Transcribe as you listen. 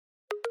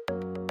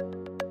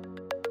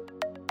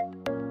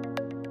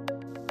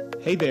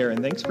Hey there,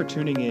 and thanks for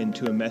tuning in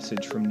to a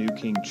message from New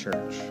King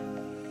Church.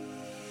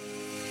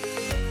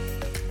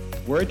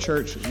 We're a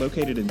church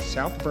located in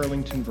South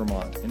Burlington,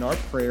 Vermont, and our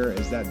prayer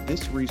is that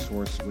this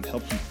resource would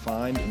help you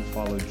find and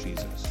follow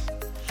Jesus.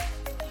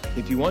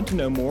 If you want to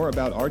know more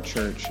about our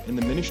church and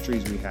the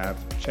ministries we have,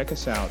 check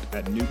us out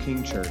at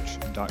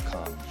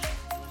newkingchurch.com.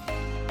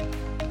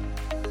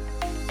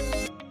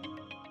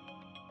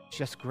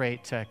 Just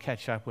great to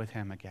catch up with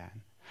him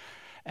again.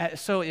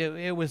 So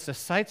it was the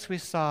sights we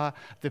saw,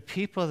 the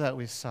people that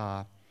we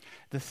saw.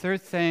 The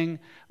third thing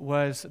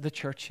was the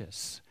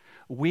churches.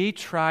 We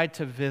tried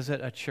to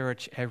visit a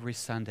church every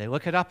Sunday.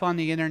 Look it up on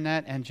the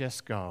internet and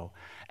just go.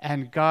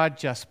 And God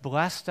just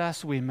blessed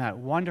us. We met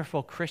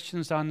wonderful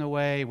Christians on the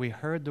way. We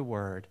heard the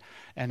word,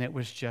 and it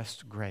was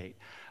just great.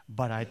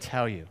 But I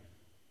tell you,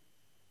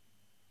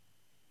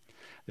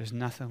 there's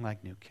nothing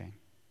like New King.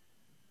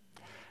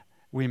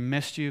 We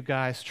missed you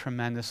guys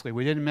tremendously.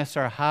 We didn't miss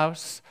our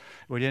house.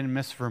 We didn't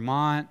miss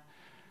Vermont.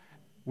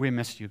 We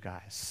missed you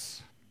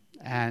guys.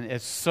 And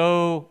it's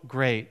so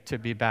great to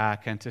be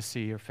back and to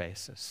see your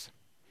faces.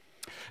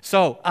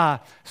 So,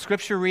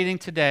 scripture reading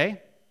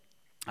today,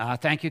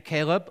 thank you,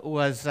 Caleb,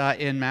 was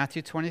in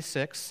Matthew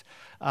 26.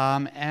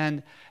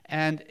 And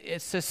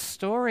it's this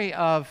story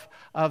of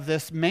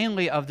this,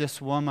 mainly of this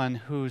woman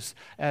who's,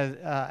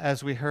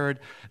 as we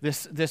heard,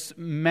 this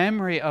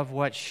memory of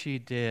what she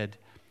did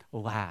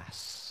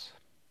lasts.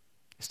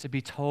 It's to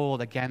be told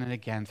again and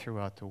again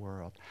throughout the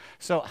world.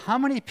 So how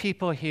many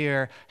people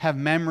here have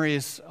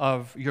memories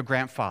of your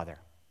grandfather?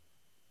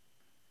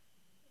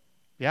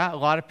 Yeah, a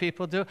lot of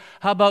people do.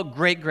 How about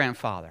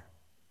great-grandfather?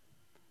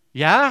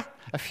 Yeah,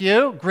 a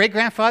few.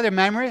 Great-grandfather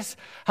memories?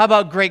 How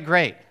about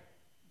great-great?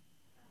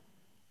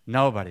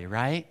 Nobody,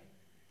 right?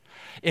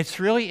 It's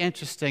really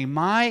interesting.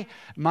 My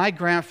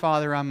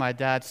grandfather on my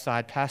dad's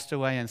side passed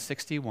away in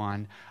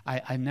 1961.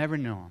 I never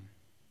knew him.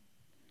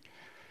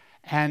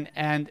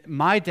 And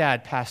my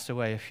dad passed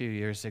away a few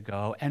years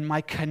ago, and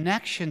my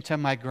connection to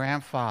my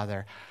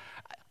grandfather,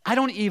 I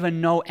don't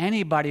even know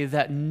anybody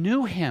that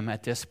knew him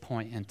at this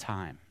point in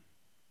time.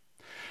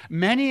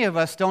 Many of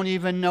us don't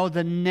even know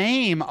the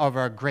name of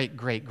our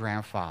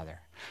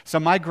great-great-grandfather. So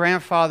my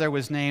grandfather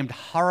was named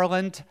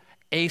Harland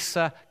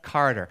Asa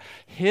Carter.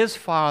 His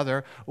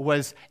father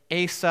was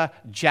Asa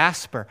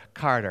Jasper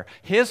Carter.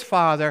 His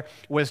father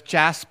was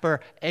Jasper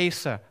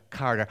Asa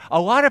Carter. A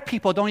lot of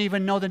people don't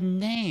even know the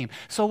name.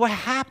 So what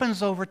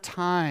happens over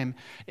time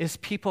is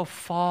people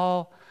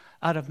fall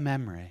out of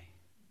memory.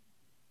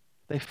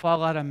 They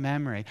fall out of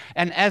memory.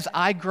 And as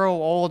I grow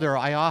older,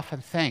 I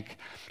often think,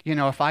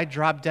 if I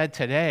drop dead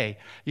today,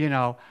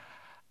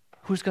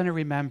 who's going to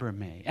remember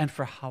me and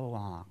for how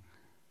long?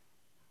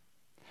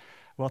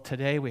 Well,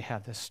 today we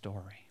have this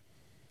story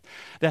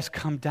that's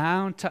come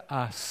down to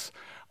us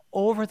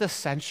over the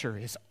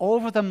centuries,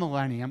 over the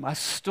millennium, a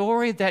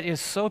story that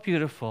is so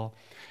beautiful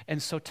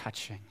and so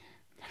touching.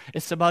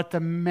 It's about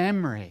the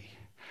memory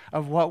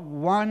of what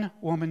one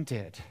woman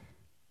did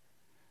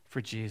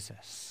for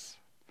Jesus.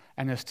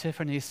 And as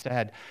Tiffany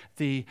said,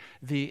 the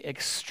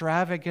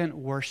extravagant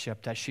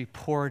worship that she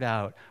poured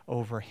out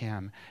over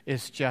him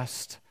is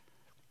just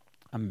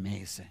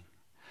amazing.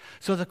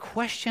 So the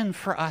question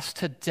for us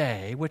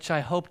today, which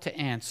I hope to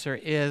answer,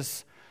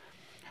 is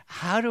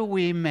how do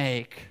we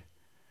make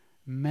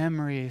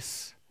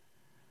memories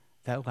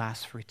that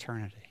last for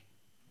eternity?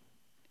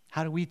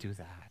 How do we do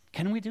that?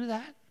 Can we do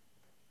that?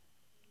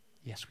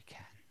 Yes, we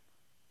can.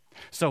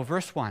 So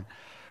verse 1,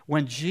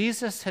 when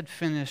Jesus had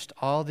finished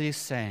all these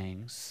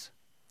sayings,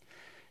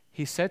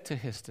 he said to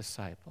his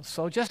disciples.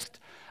 So I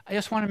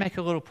just want to make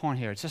a little point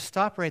here. Just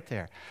stop right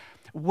there.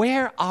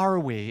 Where are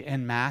we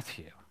in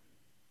Matthew?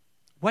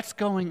 What's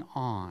going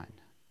on?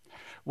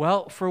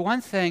 Well, for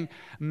one thing,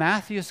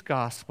 Matthew's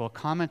gospel,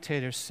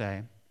 commentators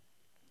say,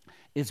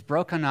 is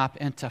broken up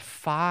into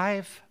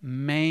 5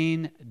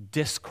 main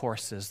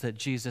discourses that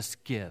Jesus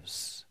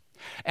gives.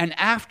 And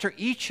after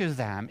each of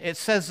them, it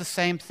says the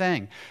same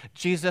thing.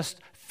 Jesus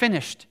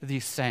finished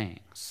these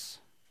sayings.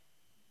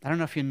 I don't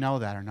know if you know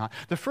that or not.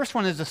 The first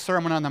one is the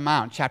Sermon on the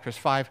Mount, chapters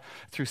 5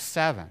 through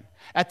 7.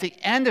 At the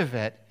end of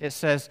it, it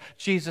says,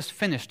 Jesus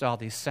finished all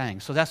these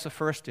sayings. So that's the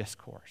first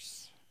discourse.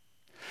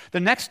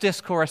 The next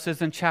discourse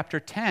is in chapter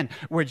 10,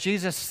 where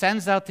Jesus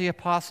sends out the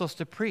apostles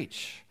to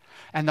preach.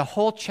 And the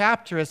whole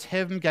chapter is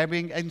him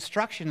giving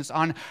instructions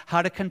on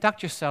how to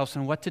conduct yourselves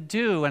and what to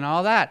do and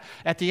all that.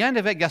 At the end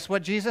of it, guess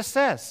what Jesus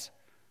says?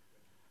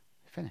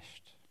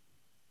 Finished.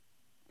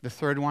 The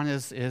third one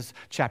is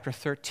chapter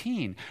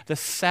 13, the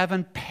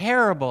 7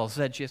 parables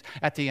that Jesus,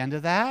 at the end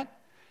of that,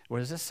 what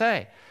does it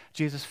say?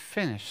 Jesus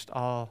finished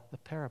all the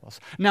parables.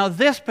 Now,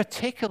 this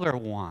particular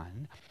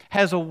one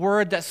has a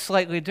word that's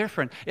slightly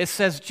different. It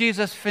says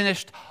Jesus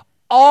finished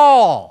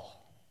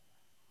all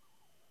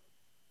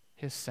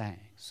his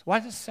sayings. Why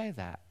does it say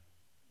that?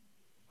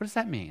 What does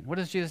that mean? What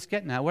is Jesus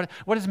getting at?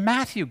 What is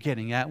Matthew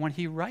getting at when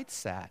he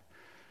writes that?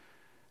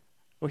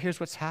 Well,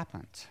 here's what's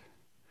happened.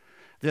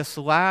 This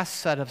last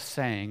set of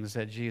sayings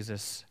that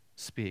Jesus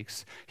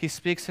speaks, he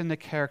speaks in the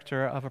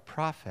character of a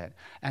prophet,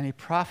 and he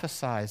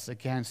prophesies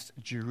against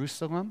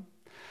Jerusalem,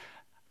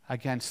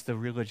 against the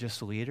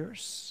religious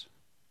leaders,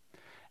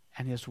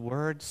 and his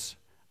words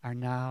are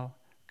now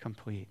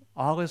complete.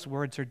 All his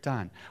words are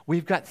done.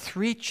 We've got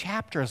 3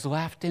 chapters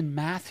left in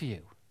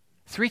Matthew.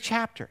 3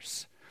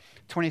 chapters.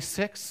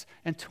 26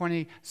 and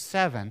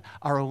 27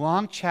 are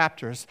long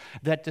chapters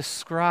that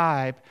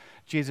describe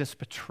Jesus'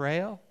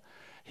 betrayal,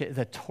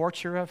 the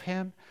torture of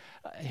him,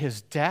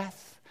 his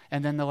death,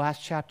 and then the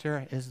last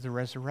chapter is the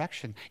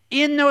resurrection.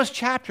 In those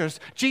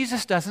chapters,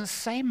 Jesus doesn't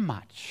say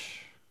much.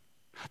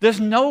 There's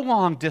no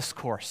long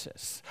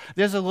discourses.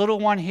 There's a little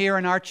one here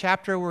in our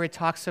chapter where he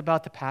talks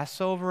about the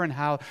Passover and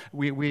how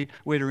we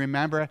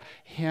remember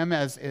him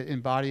as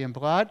in body and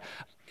blood.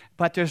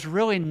 But there's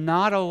really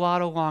not a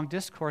lot of long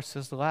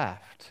discourses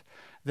left.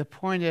 The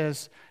point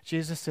is,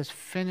 Jesus has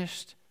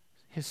finished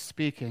his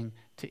speaking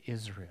to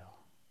Israel.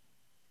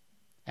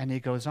 And he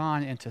goes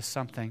on into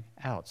something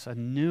else, a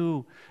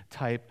new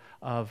type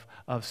of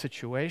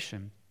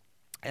situation.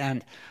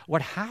 And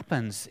what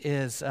happens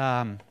is...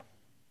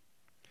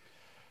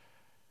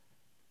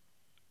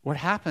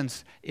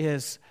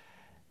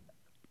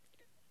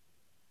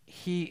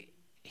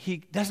 he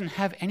doesn't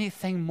have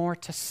anything more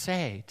to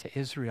say to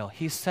Israel.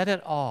 He said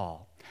it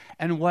all.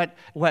 And what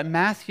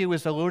Matthew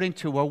is alluding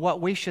to, or what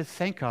we should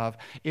think of,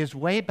 is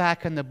way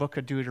back in the book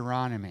of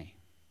Deuteronomy.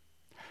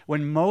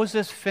 When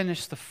Moses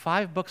finished the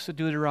 5 books of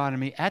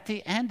Deuteronomy, at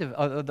the end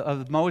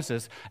of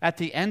Moses, at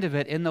the end of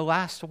it, in the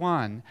last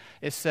one,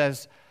 it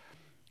says,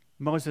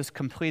 Moses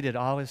completed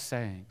all his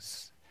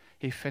sayings.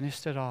 He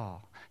finished it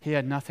all. He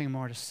had nothing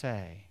more to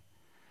say.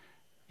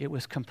 It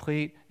was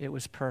complete, it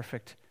was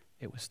perfect,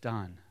 it was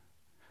done.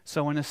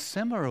 So in a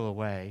similar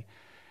way,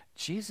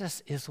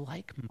 Jesus is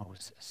like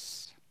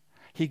Moses.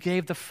 He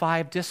gave the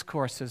 5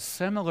 discourses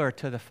similar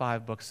to the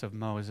 5 books of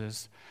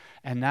Moses.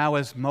 And now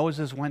as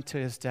Moses went to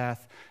his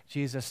death,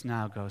 Jesus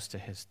now goes to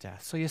his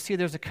death. So you see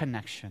there's a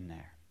connection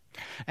there.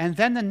 And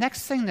then the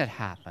next thing that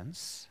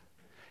happens,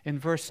 in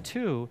verse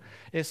 2,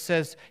 it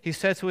says, he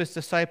says to his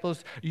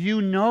disciples,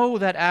 "You know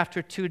that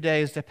after 2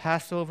 days the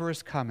Passover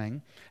is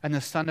coming, and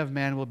the Son of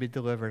Man will be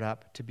delivered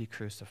up to be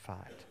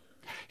crucified."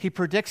 He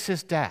predicts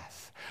his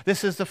death.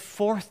 This is the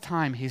 4th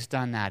time he's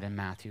done that in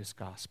Matthew's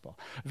gospel,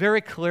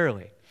 very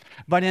clearly.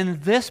 But in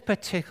this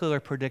particular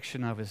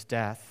prediction of his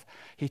death,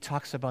 he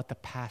talks about the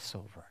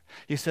Passover.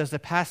 He says the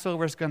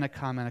Passover is going to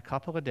come in a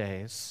couple of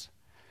days,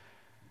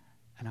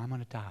 and I'm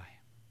going to die.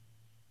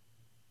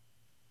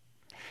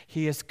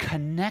 He is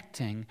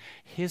connecting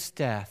his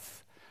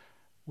death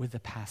with the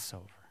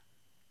Passover.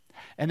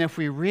 And if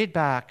we read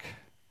back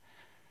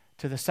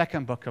to the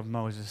 2nd book of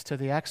Moses, to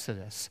the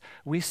Exodus,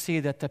 we see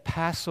that the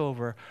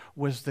Passover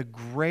was the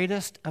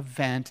greatest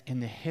event in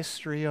the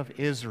history of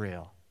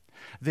Israel.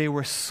 They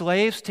were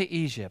slaves to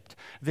Egypt.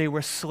 They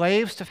were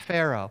slaves to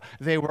Pharaoh.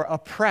 They were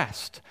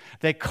oppressed.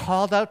 They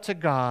called out to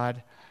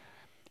God,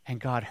 and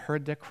God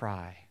heard their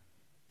cry.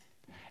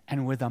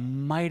 And with a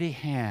mighty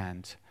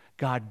hand,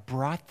 God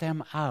brought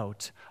them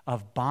out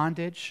of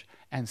bondage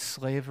and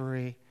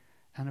slavery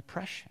and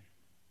oppression.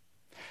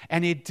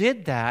 And he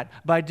did that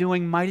by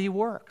doing mighty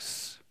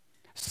works,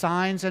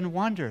 signs and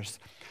wonders,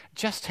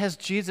 just as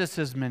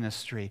Jesus'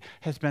 ministry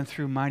has been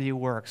through mighty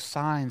works,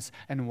 signs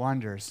and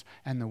wonders,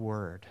 and the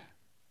Word.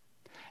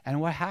 And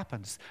what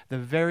happens? The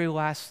very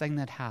last thing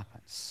that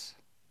happens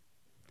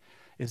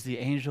is the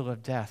angel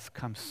of death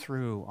comes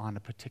through on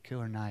a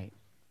particular night.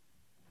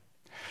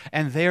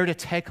 And there to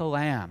take a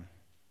lamb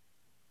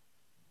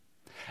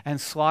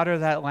and slaughter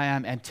that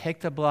lamb and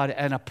take the blood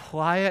and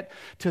apply it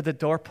to the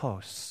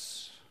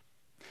doorposts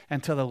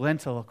and to the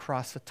lintel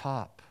across the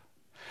top.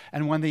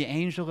 And when the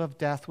angel of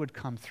death would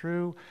come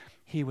through,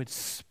 he would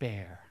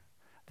spare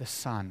the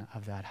son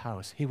of that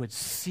house. He would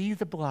see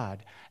the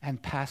blood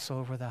and pass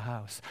over the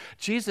house.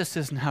 Jesus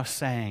is now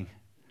saying,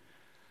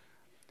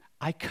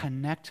 I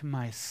connect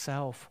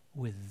myself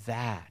with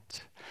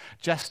that.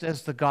 Just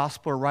as the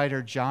gospel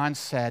writer John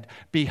said,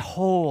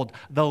 "Behold,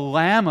 the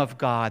Lamb of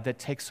God that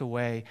takes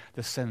away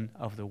the sin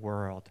of the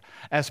world."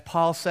 As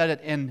Paul said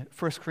it in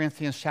 1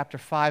 Corinthians chapter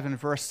 5 and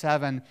verse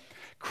 7,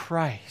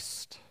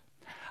 Christ,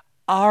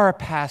 our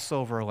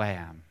Passover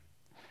lamb,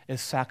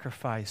 is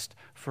sacrificed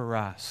for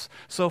us.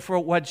 So for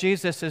what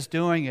Jesus is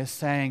doing is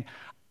saying,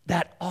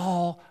 that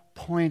all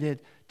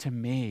pointed to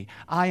me.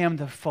 I am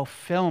the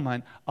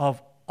fulfillment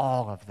of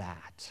all of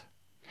that.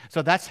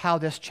 So that's how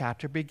this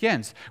chapter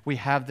begins. We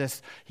have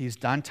this, he's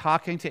done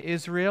talking to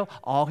Israel.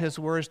 All his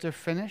words are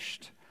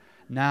finished.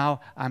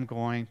 Now I'm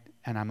going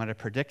to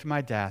predict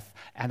my death,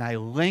 and I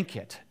link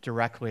it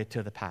directly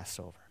to the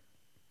Passover.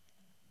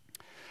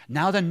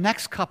 Now the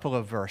next couple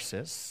of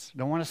verses,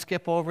 don't want to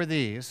skip over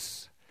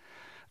these,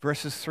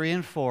 verses 3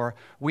 and 4,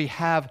 we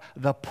have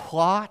the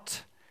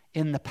plot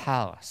in the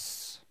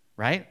palace,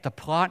 right? The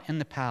plot in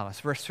the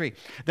palace. Verse 3,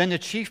 then the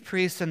chief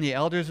priests and the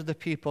elders of the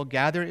people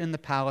gathered in the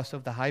palace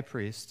of the high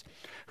priest,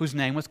 whose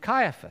name was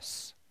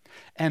Caiaphas,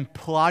 and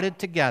plotted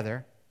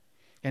together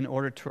in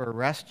order to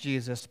arrest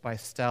Jesus by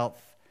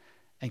stealth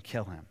and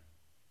kill him.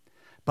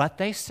 But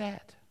they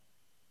said,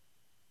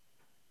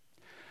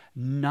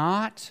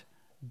 not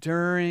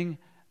during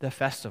the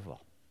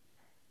festival.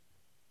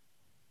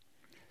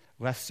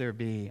 lest there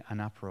be an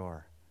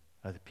uproar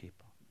of the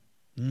people.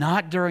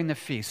 Not during the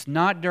feast,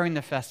 not during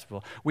the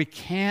festival. We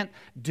can't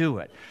do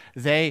it.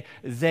 They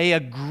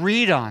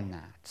agreed on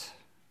that.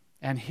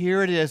 And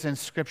here it is in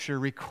Scripture,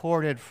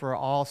 recorded for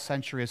all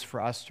centuries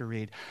for us to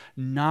read.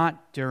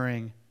 Not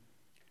during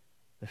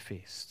the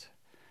feast.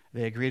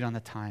 They agreed on the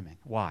timing.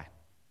 Why?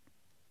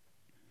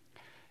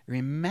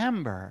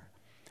 Remember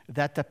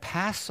that the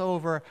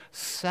Passover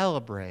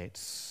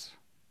celebrates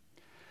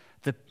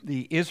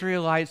the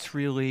Israelites'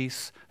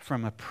 release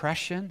from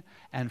oppression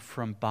and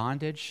from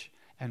bondage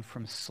and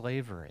from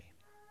slavery.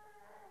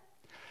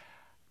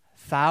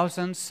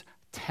 Thousands,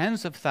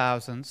 tens of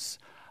thousands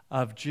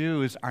of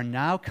Jews are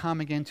now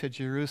coming into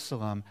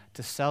Jerusalem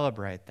to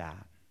celebrate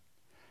that.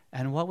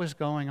 And what was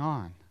going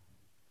on?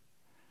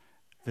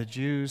 The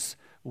Jews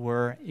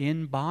were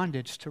in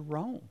bondage to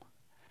Rome.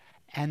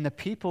 And the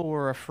people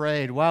were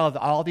afraid, well,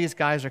 all these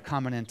guys are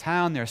coming in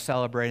town, they're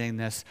celebrating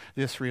this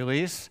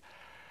release.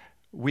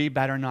 We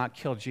better not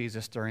kill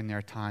Jesus during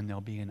their time,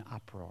 there'll be an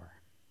uproar.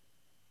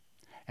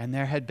 And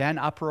there had been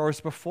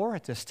uproars before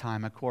at this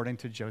time, according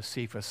to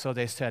Josephus. So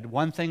they said,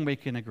 one thing we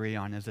can agree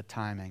on is the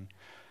timing,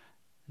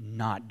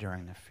 not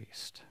during the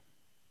feast.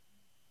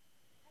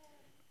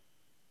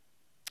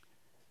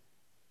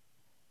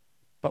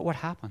 But what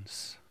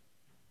happens?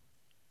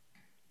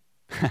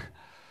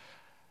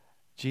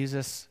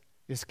 Jesus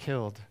is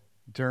killed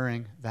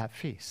during that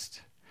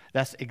feast.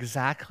 That's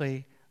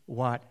exactly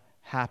what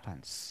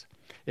happens.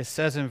 It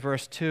says in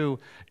verse 2,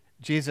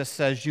 Jesus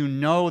says, you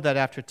know that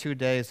after 2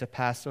 days the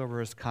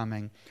Passover is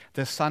coming.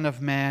 The Son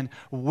of Man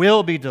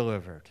will be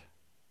delivered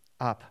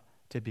up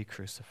to be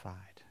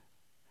crucified.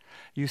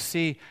 You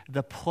see,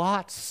 the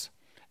plots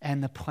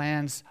and the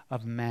plans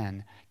of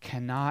men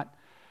cannot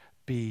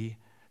be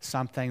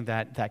something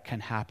that can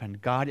happen.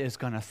 God is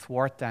going to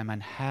thwart them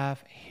and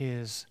have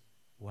his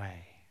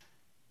way.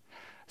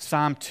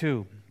 Psalm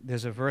 2,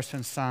 there's a verse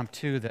in Psalm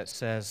 2 that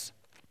says,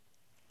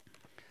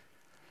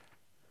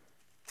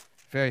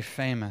 very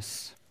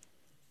famous,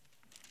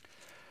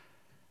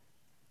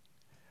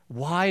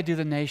 why do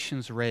the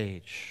nations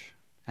rage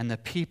and the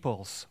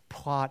peoples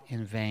plot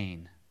in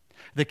vain?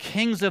 The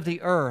kings of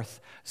the earth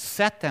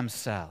set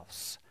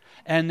themselves,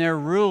 and their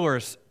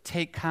rulers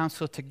take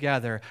counsel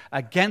together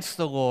against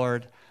the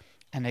Lord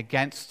and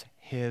against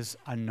his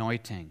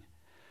anointing,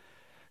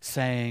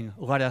 saying,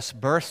 let us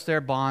burst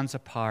their bonds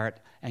apart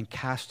and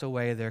cast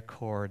away their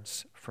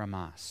cords from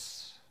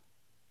us.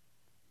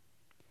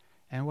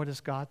 And what does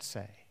God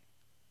say?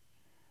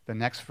 The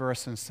next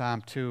verse in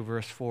Psalm 2,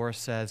 verse 4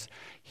 says,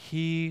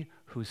 he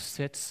who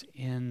sits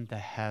in the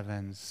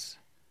heavens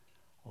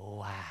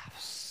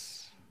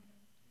laughs.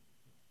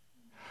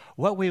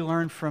 What we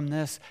learn from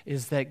this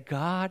is that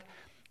God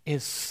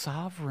is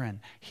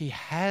sovereign. He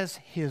has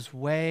his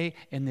way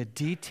in the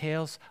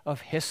details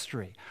of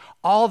history.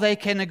 All they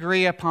can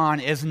agree upon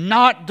is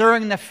not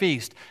during the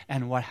feast.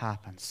 And what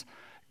happens?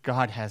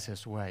 God has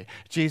his way.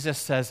 Jesus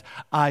says,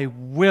 I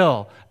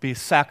will be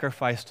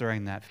sacrificed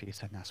during that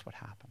feast. And that's what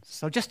happens.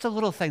 So just a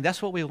little thing.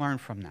 That's what we learn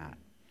from that.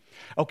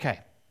 Okay,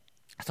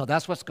 so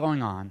that's what's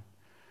going on.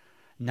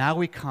 Now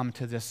we come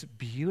to this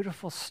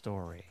beautiful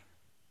story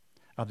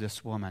of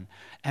this woman.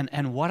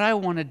 And what I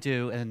want to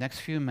do in the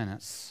next few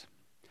minutes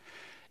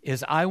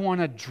is I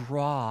want to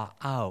draw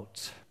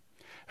out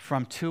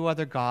from two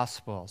other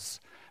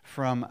Gospels,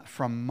 from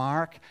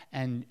Mark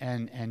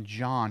and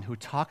John, who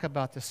talk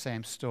about the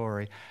same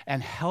story,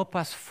 and help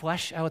us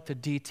flesh out the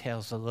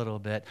details a little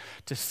bit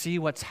to see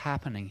what's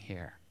happening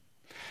here.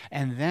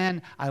 And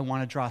then I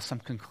want to draw some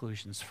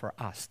conclusions for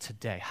us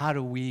today. How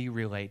do we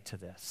relate to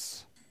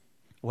this?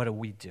 What do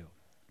we do?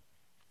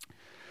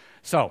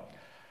 So,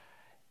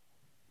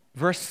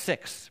 verse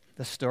 6.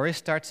 The story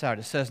starts out.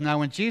 It says, now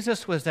when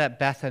Jesus was at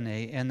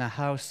Bethany in the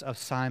house of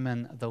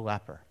Simon the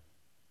leper.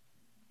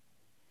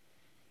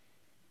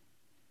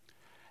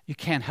 You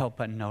can't help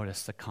but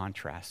notice the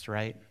contrast,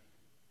 right?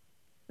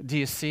 Do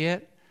you see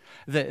it?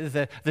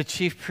 The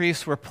chief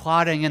priests were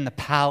plotting in the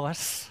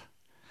palace.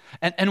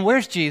 And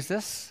where's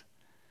Jesus?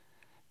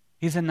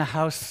 He's in the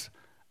house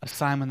of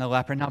Simon the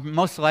leper. Now,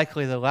 most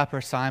likely the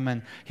leper,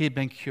 Simon, he'd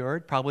been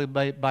cured, probably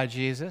by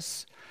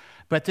Jesus.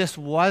 But this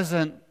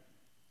wasn't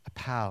a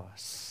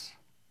palace.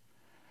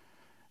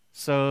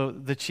 So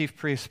the chief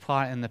priests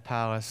plot in the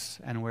palace,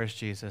 and where's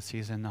Jesus?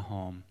 He's in the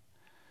home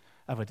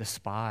of a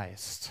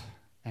despised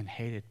and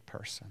hated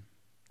person,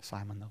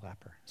 Simon the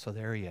leper. So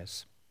there he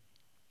is.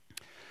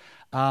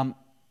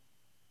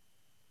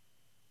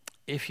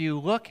 If you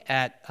look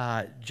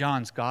at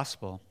John's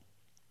gospel,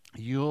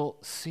 you'll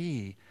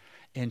see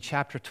in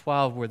chapter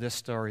 12, where this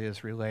story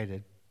is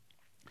related,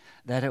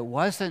 that it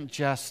wasn't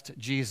just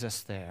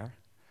Jesus there.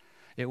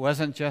 It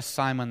wasn't just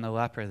Simon the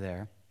leper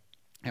there.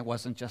 It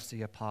wasn't just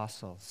the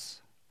apostles.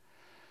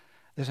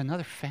 There's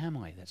another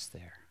family that's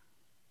there.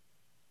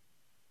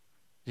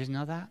 Did you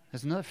know that?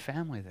 There's another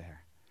family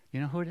there.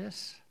 You know who it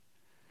is?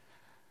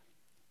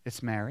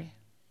 It's Mary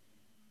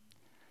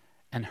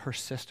and her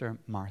sister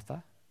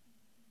Martha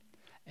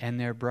and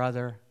their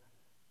brother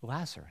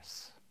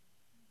Lazarus.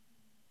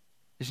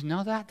 Did you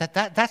know that?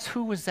 That's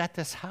who was at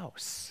this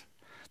house.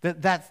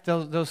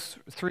 Those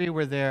three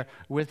were there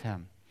with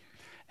him.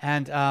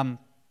 And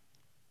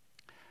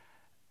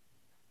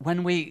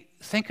when we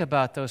think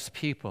about those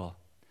people,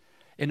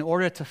 in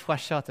order to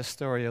flesh out the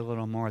story a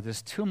little more,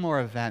 there's two more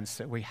events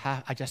that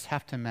I just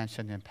have to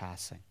mention in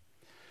passing.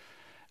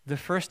 The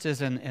first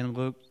is in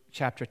Luke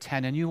chapter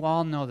 10, and you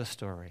all know the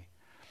story.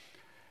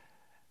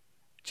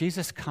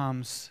 Jesus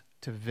comes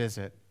to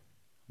visit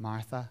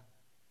Martha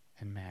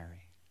and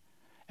Mary,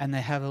 and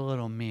they have a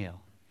little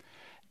meal.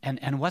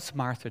 And what's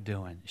Martha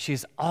doing?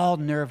 She's all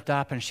nerved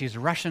up, and she's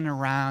rushing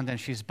around, and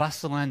she's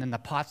bustling, and the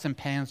pots and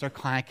pans are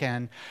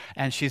clanking,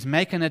 and she's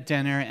making a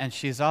dinner, and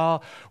she's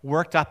all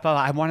worked up.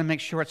 I want to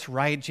make sure it's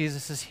right.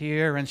 Jesus is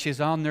here, and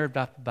she's all nerved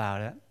up about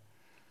it.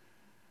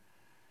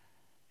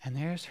 And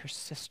there's her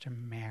sister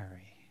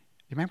Mary.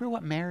 You remember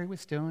what Mary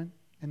was doing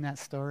in that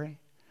story?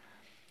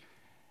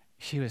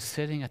 She was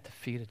sitting at the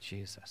feet of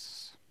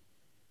Jesus.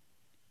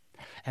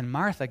 And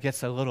Martha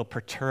gets a little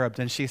perturbed,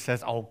 and she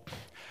says, "Oh,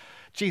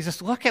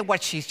 Jesus, look at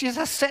what she's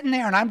just sitting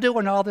there, and I'm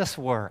doing all this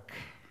work."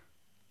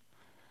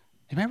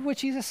 You remember what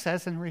Jesus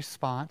says in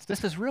response?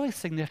 This is really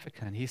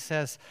significant. He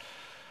says,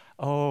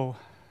 "Oh,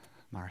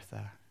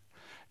 Martha,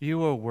 you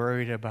were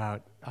worried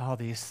about all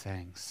these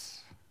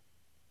things.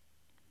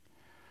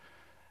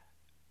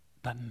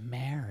 But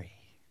Mary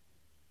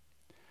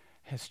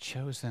has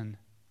chosen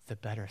the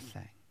better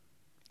thing,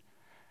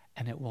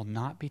 and it will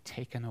not be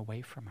taken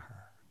away from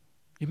her."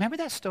 You remember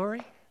that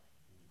story,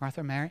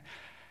 Martha and Mary?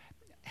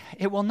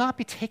 It will not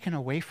be taken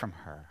away from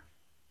her.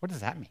 What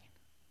does that mean?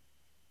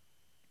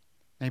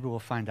 Maybe we'll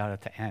find out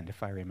at the end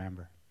if I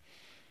remember.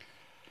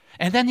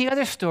 And then the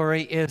other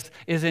story is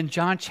in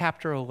John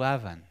chapter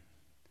 11,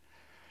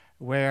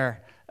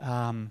 where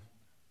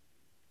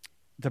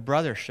the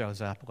brother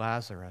shows up,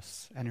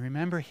 Lazarus. And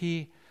remember,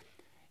 he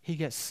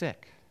gets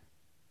sick.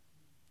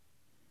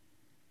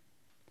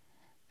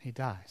 He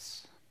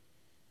dies.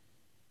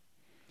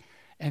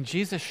 And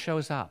Jesus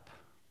shows up.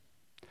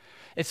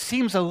 It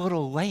seems a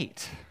little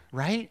late,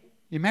 right?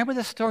 You remember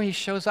the story? He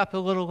shows up a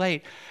little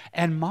late.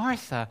 And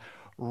Martha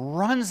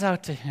runs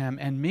out to him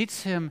and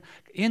meets him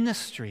in the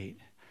street.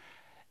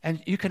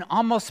 And you can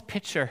almost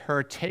picture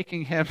her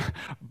taking him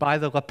by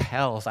the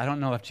lapels. I don't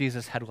know if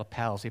Jesus had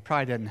lapels. He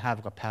probably didn't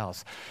have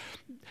lapels.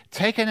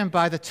 Taking him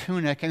by the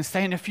tunic and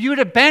saying, "If you'd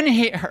have been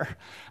here,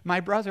 my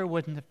brother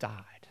wouldn't have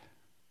died."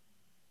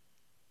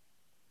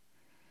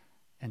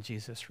 And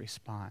Jesus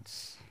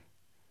responds,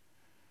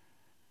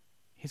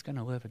 "He's going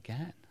to live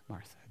again,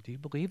 Martha. Do you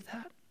believe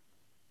that?"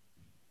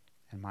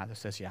 And Martha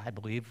says, "Yeah, I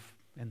believe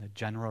in the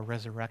general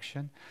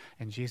resurrection."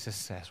 And Jesus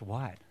says,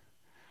 "What?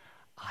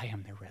 I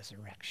am the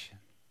resurrection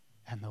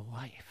and the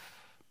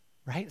life."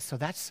 Right? So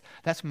that's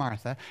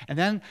Martha.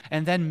 And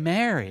then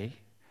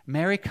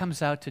Mary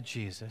comes out to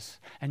Jesus.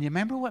 And you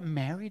remember what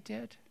Mary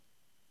did?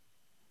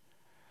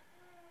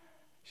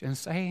 She didn't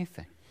say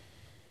anything.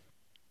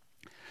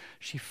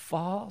 She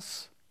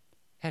falls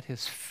at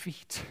his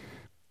feet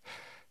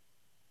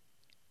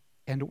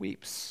and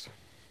weeps.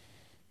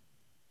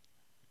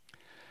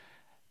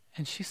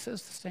 And she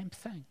says the same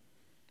thing.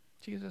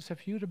 "Jesus,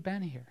 if you'd have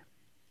been here,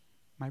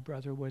 my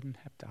brother wouldn't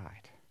have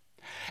died."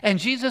 And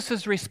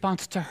Jesus'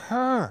 response to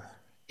her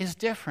is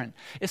different.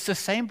 It's the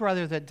same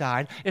brother that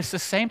died. It's the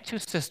same two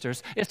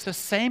sisters. It's the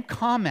same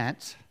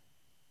comment.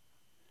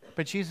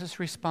 But Jesus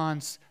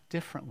responds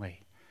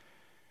differently.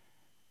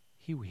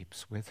 He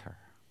weeps with her,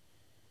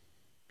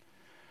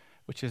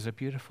 which is a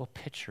beautiful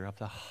picture of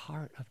the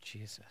heart of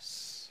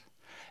Jesus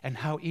and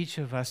how each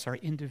of us are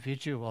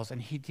individuals,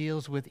 and he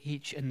deals with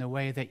each in the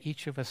way that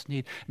each of us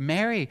need.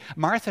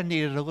 Martha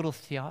needed a little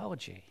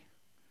theology.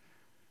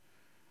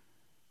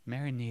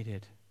 Mary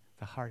needed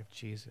the heart of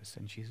Jesus,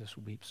 and Jesus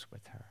weeps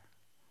with her.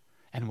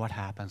 And what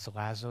happens?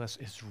 Lazarus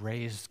is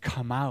raised,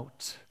 come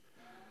out.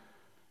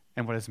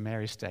 And what does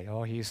Mary say?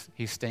 "Oh, he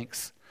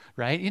stinks,"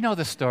 right? You know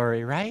the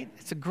story, right?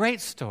 It's a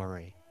great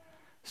story.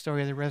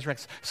 Story of the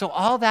resurrection. So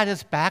all that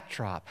is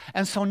backdrop.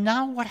 And so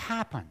now what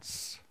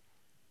happens?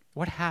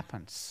 What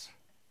happens?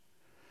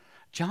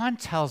 John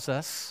tells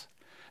us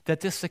that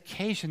this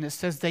occasion, it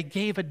says they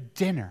gave a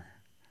dinner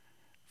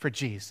for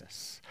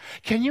Jesus.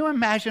 Can you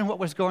imagine what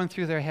was going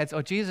through their heads?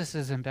 Oh, Jesus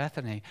is in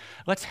Bethany.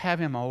 Let's have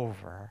him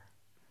over.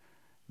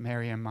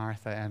 Mary and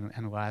Martha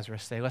and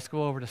Lazarus say, "Let's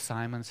go over to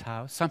Simon's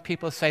house." Some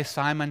people say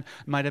Simon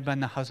might have been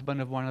the husband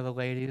of one of the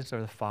ladies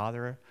or the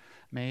father,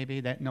 maybe.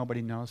 That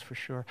nobody knows for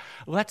sure.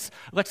 Let's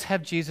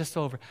have Jesus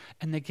over.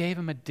 And they gave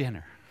him a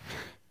dinner.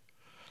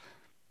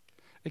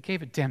 They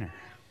gave a dinner.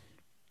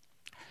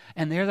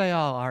 And there they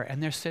all are,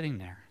 and they're sitting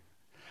there.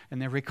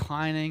 And they're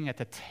reclining at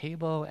the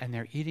table, and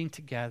they're eating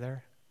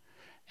together.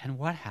 And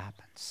what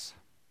happens?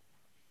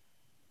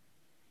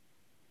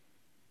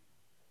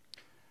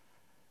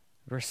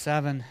 Verse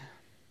 7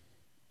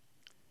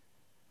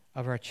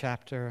 of our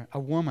chapter, a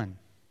woman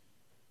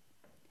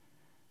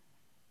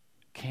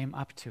came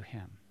up to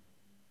him.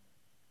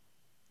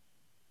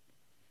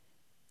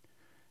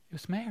 It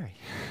was Mary.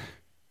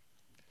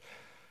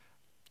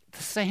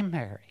 The same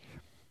Mary.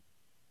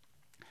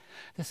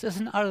 This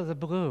isn't out of the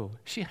blue.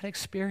 She had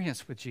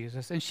experience with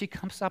Jesus, and she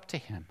comes up to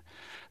him.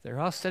 They're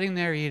all sitting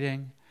there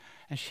eating,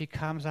 and she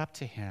comes up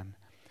to him,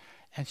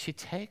 and she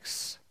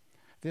takes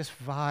this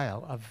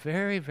vial of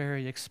very,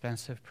 very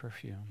expensive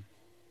perfume,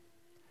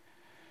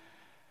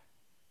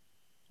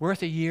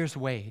 worth a year's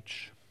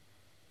wage.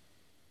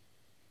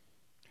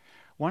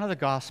 One of the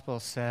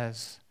Gospels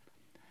says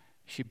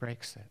she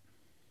breaks it.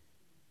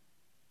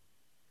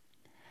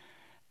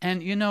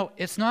 And,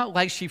 it's not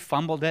like she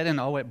fumbled it and,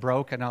 it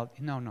broke. And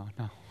no.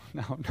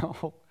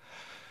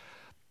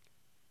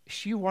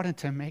 She wanted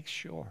to make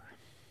sure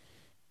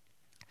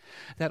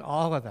that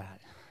all of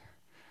that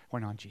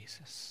went on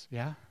Jesus,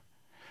 yeah?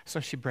 So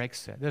she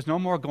breaks it. There's no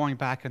more going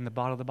back in the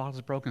bottle. The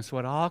bottle's broken, so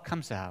it all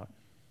comes out.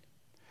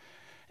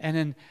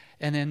 And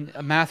in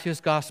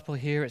Matthew's Gospel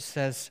here, it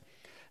says,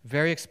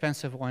 very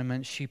expensive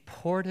ointment. She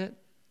poured it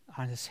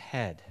on his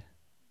head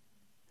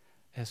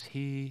as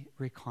he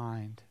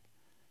reclined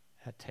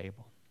at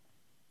table.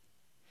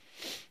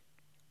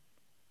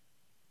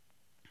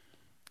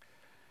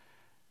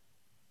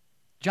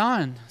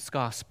 John's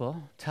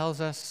Gospel tells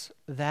us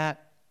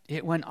that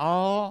it went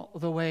all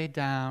the way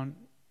down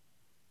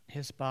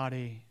his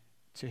body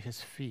to his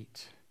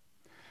feet,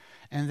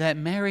 and that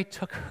Mary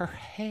took her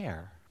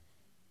hair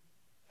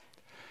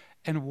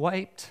and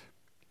wiped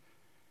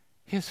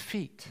his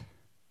feet.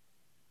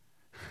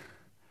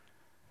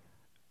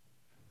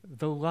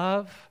 The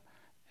love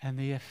and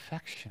the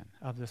affection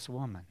of this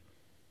woman.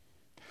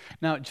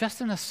 Now,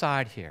 just an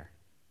aside here,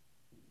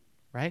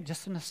 right?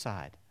 Just an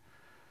aside.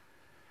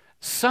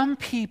 Some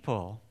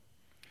people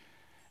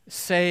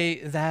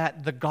say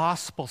that the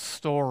gospel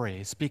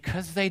stories,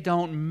 because they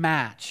don't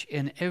match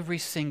in every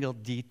single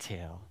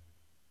detail,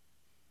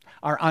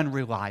 are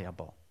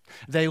unreliable.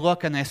 They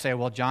look and they say,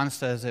 well, John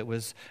says it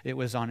was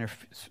on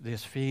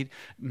his feet.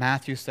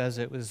 Matthew says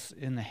it was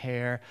in the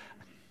hair.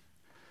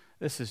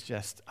 This is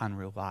just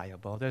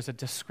unreliable. There's a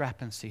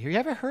discrepancy here. You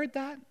ever heard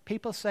that?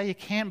 People say you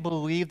can't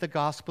believe the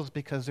Gospels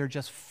because they're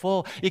just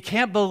full. You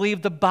can't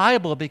believe the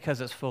Bible because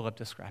it's full of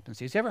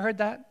discrepancies. You ever heard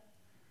that?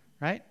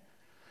 Right?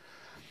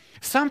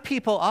 Some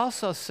people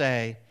also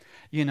say,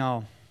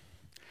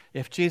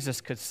 if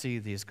Jesus could see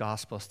these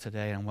Gospels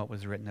today and what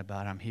was written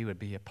about him, he would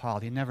be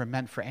appalled. He never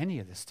meant for any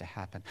of this to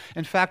happen.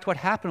 In fact, what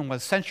happened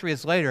was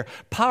centuries later,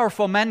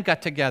 powerful men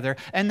got together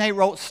and they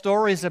wrote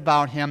stories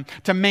about him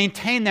to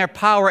maintain their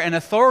power and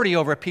authority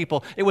over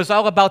people. It was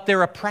all about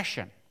their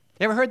oppression.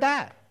 You ever heard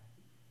that?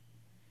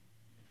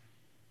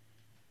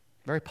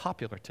 Very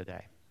popular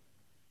today.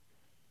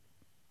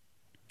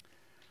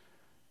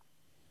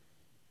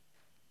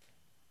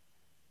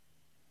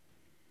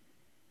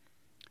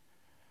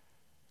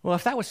 Well,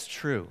 if that was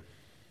true,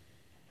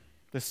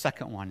 the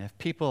second one, if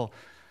people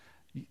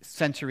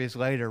centuries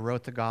later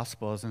wrote the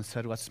Gospels and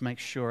said, let's make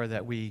sure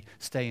that we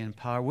stay in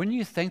power, wouldn't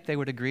you think they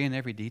would agree in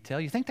every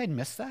detail? You think they'd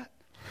miss that?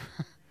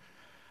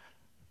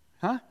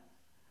 Huh?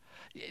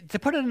 To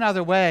put it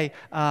another way,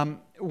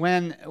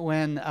 when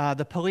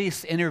the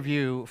police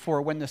interview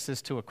four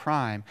witnesses to a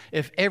crime,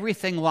 if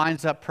everything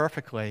lines up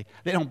perfectly,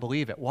 they don't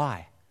believe it.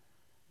 Why?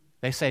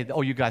 They say,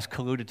 you guys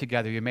colluded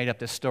together, you made up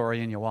this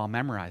story and you all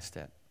memorized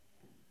it.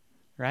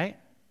 Right?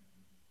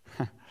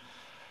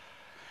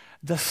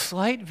 The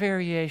slight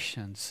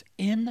variations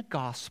in the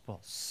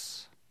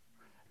Gospels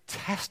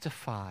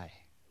testify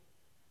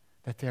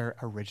that they're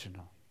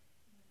original.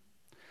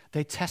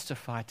 They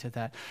testify to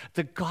that.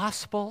 The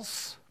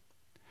Gospels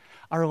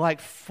are like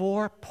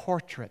four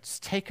portraits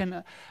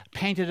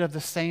painted of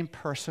the same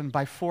person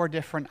by four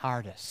different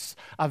artists: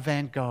 a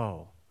Van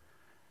Gogh,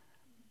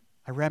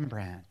 a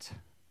Rembrandt,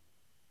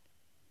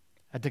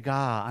 a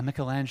Degas, a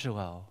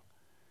Michelangelo.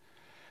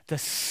 The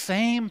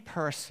same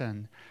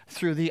person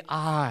through the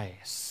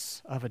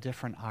eyes of a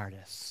different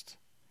artist.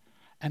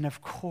 And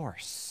of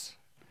course,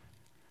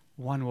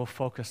 one will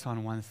focus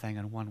on one thing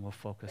and one will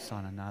focus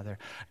on another.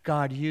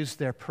 God used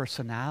their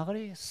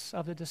personalities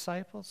of the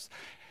disciples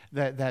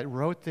that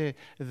wrote the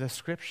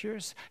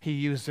scriptures. He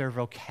used their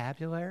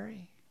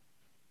vocabulary.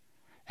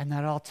 And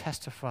that all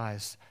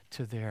testifies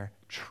to their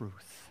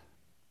truth.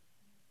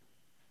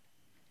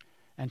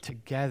 And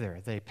together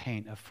they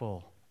paint a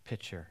full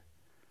picture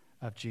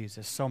of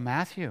Jesus. So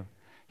Matthew,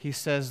 he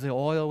says the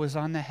oil was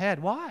on the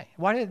head. Why?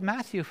 Why did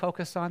Matthew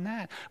focus on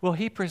that? Well,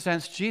 he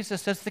presents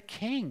Jesus as the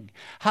king.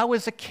 How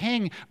was a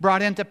king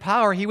brought into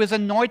power? He was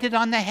anointed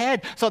on the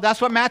head. So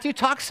that's what Matthew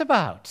talks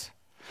about.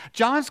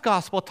 John's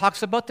gospel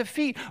talks about the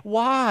feet.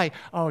 Why?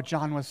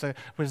 John was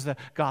the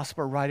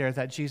gospel writer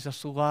that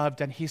Jesus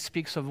loved, and he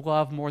speaks of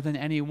love more than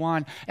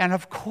anyone. And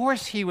of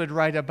course he would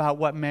write about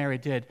what Mary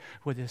did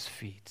with his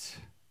feet.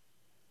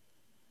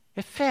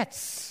 It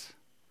fits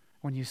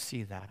when you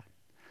see that.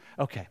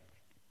 Okay.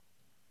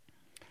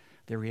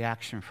 The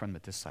reaction from the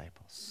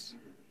disciples.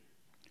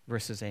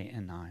 Verses 8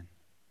 and 9.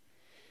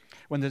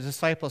 When the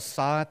disciples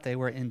saw it, they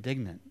were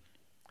indignant,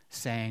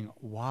 saying,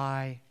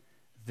 "Why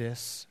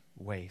this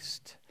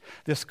waste?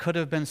 This could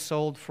have been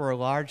sold for a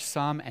large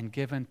sum and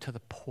given to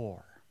the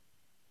poor."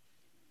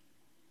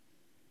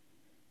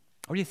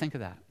 What do you think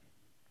of that?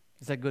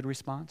 Is that a good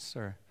response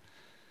or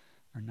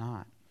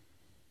not?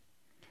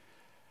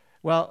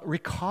 Well,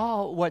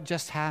 recall what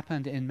just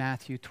happened in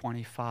Matthew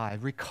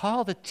 25.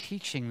 Recall the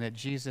teaching that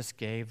Jesus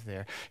gave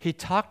there. He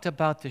talked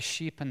about the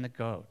sheep and the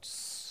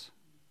goats.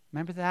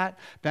 Remember that?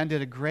 Ben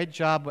did a great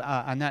job.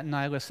 Annette and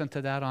I listened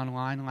to that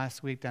online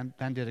last week.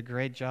 Ben did a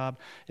great job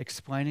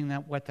explaining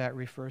what that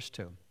refers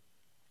to.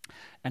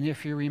 And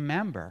if you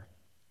remember,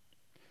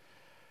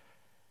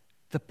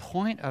 the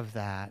point of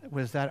that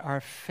was that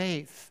our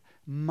faith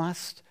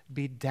must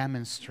be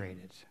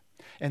demonstrated.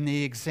 And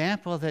the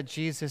example that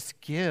Jesus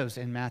gives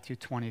in Matthew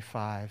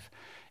 25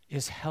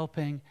 is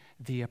helping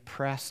the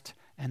oppressed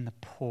and the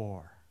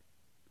poor,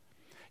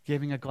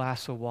 giving a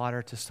glass of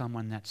water to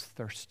someone that's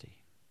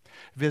thirsty,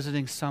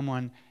 visiting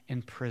someone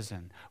in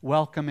prison,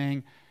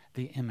 welcoming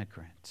the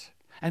immigrant.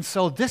 And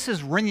so this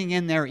is ringing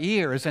in their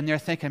ears, and they're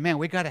thinking, man,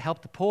 we got to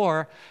help the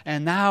poor,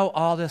 and now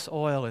all this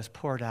oil is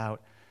poured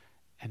out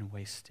and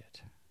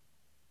wasted.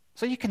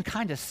 So you can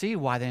kind of see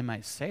why they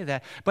might say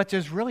that, but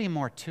there's really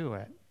more to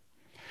it.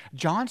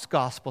 John's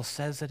gospel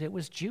says that it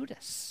was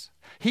Judas.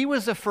 He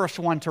was the first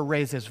one to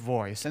raise his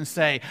voice and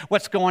say,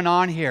 what's going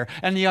on here?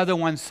 And the other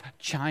ones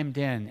chimed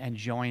in and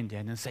joined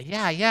in and said,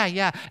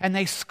 yeah. And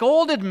they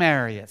scolded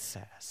Mary, it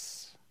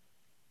says.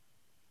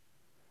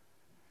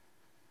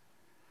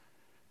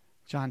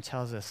 John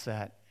tells us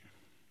that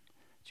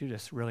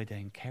Judas really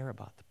didn't care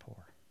about the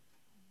poor.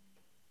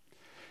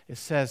 It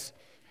says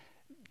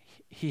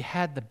he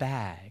had the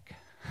bag.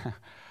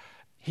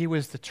 He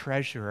was the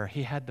treasurer.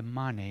 He had the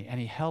money, and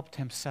he helped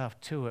himself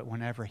to it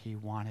whenever he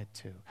wanted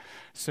to.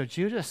 So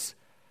Judas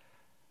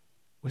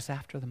was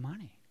after the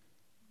money.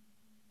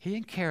 He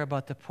didn't care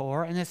about the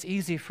poor, and it's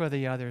easy for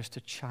the others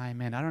to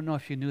chime in. I don't know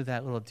if you knew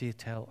that little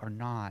detail or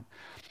not.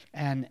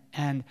 And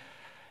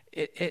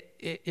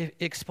it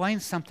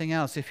explains something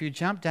else. If you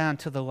jump down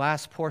to the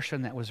last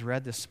portion that was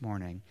read this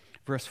morning,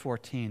 verse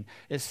 14,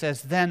 it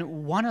says,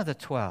 then one of the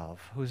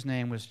 12, whose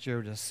name was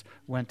Judas,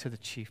 went to the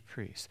chief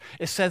priest.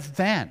 It says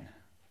then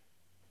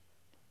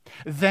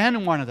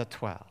one of the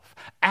 12.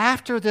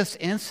 After this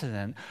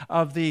incident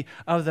of the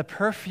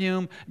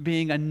perfume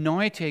being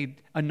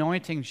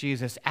anointing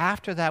Jesus,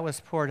 after that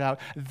was poured out,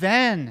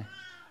 then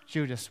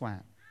Judas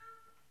went.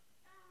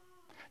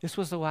 This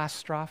was the last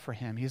straw for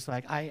him. He's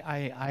like,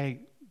 I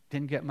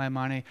didn't get my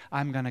money.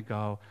 I'm going to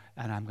go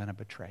and I'm going to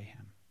betray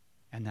him.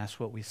 And that's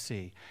what we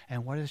see.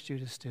 And what does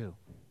Judas do?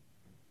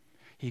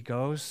 He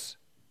goes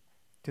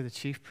to the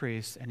chief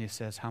priest and he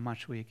says, how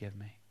much will you give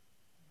me?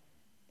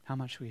 How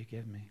much will you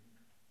give me?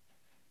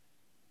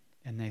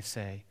 And they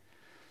say,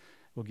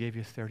 we'll give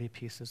you 30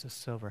 pieces of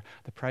silver,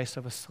 the price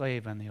of a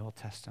slave in the Old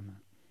Testament.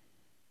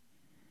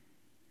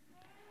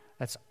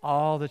 That's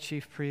all the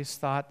chief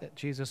priest thought that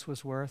Jesus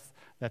was worth.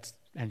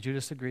 And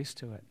Judas agrees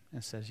to it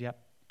and says, yep,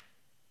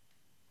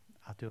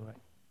 I'll do it.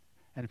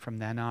 And from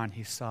then on,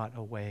 he sought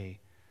a way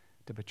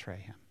to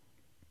betray him.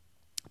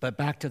 But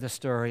back to the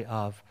story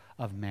of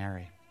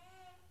Mary.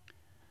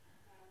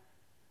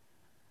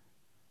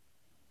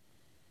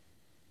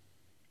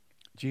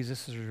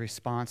 Jesus'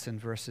 response in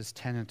verses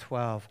 10 and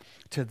 12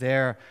 to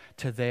their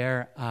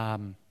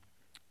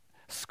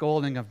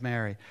scolding of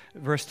Mary.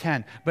 Verse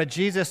 10, but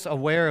Jesus,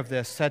 aware of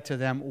this, said to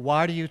them,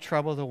 why do you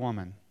trouble the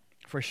woman?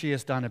 For she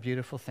has done a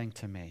beautiful thing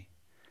to me.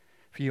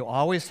 For you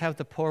always have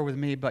the poor with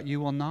me, but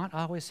you will not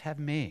always have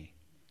me.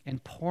 In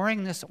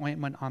pouring this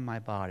ointment on my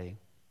body,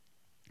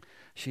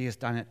 she has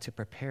done it to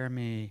prepare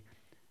me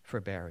for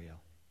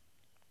burial.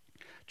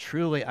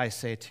 Truly, I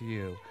say to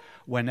you,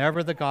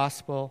 whenever the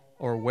gospel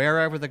or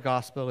wherever the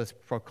gospel is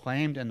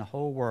proclaimed in the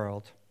whole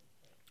world,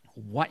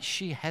 what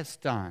she has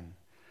done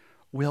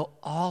will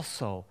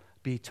also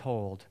be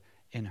told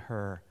in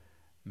her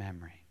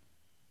memory.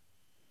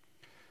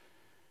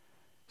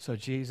 So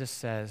Jesus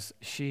says,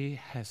 she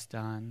has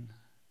done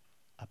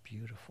a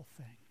beautiful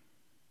thing.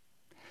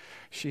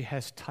 She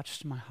has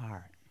touched my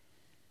heart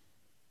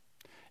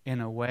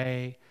in a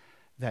way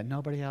that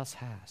nobody else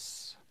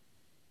has.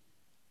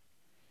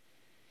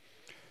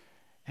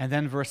 And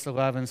then verse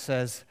 11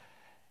 says,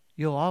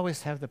 you'll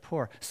always have the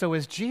poor. So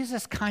is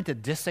Jesus kind of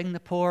dissing the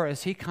poor?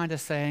 Is he kind of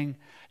saying,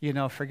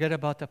 forget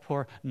about the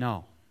poor?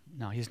 No,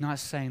 he's not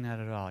saying that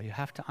at all. You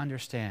have to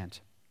understand.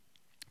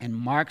 In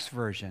Mark's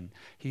version,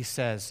 he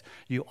says,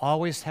 you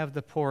always have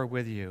the poor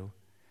with you,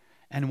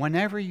 and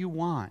whenever you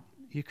want,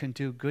 you can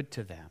do good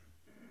to them,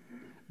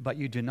 but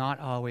you do not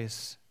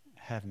always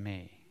have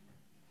me.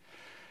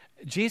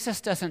 Jesus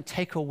doesn't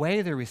take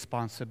away the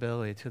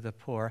responsibility to the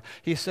poor.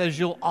 He says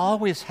you'll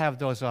always have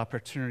those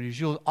opportunities.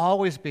 You'll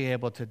always be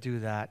able to do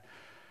that.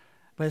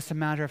 But it's a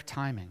matter of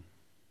timing.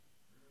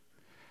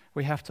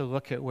 We have to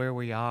look at where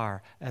we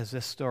are as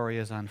this story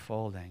is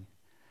unfolding.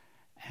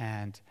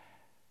 And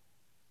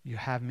you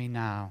have me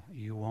now.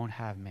 You won't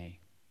have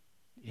me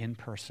in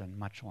person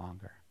much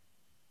longer.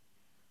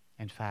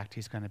 In fact,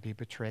 he's going to be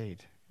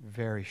betrayed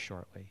very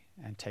shortly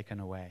and taken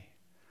away.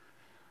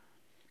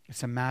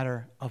 It's a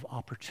matter of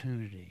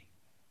opportunity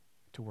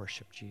to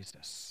worship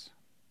Jesus.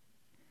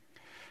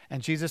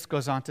 And Jesus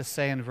goes on to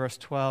say in verse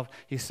 12,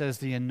 he says,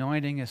 the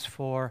anointing is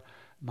for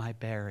my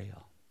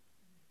burial.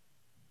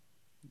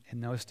 In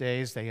those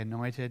days, they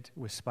anointed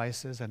with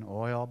spices and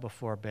oil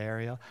before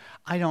burial.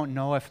 I don't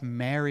know if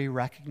Mary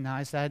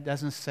recognized that. It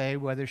doesn't say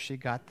whether she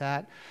got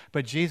that.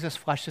 But Jesus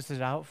fleshes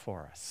it out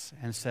for us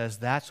and says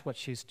that's what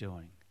she's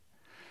doing.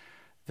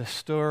 The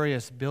story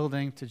is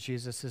building to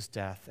Jesus'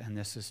 death, and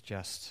this is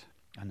just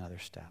another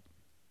step.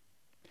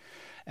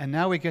 And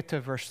now we get to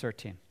verse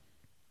 13.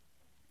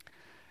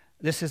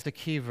 This is the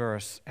key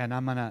verse, and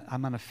I'm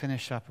gonna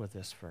finish up with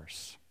this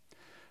verse.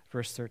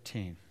 Verse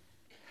 13.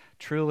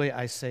 Truly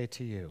I say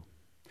to you.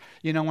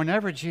 You know,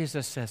 whenever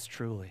Jesus says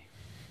truly,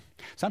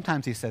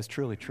 sometimes he says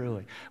truly,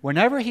 truly.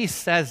 Whenever he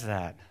says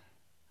that,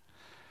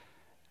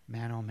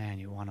 man, oh man,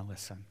 you want to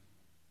listen.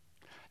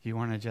 You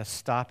want to just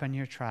stop in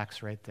your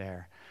tracks right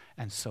there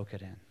and soak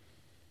it in.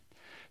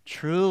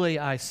 Truly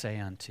I say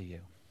unto you.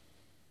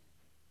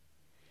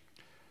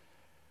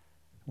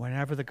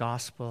 Whenever the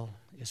gospel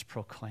is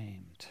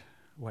proclaimed,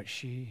 what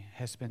she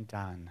has been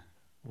done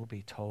will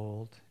be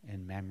told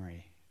in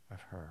memory of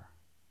her.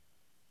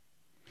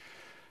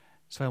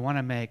 So I want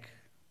to make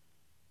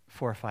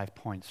 4 or 5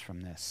 points from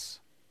this.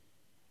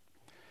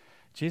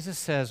 Jesus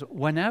says,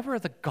 whenever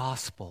the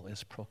gospel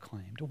is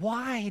proclaimed,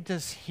 why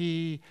does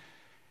he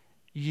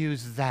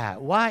use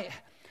that? Why?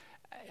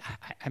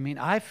 I mean,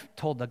 I've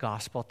told the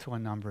gospel to a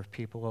number of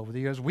people over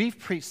the years. We've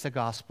preached the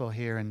gospel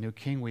here in New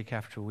King week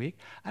after week.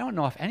 I don't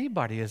know if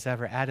anybody has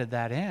ever added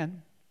that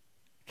in.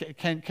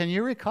 Can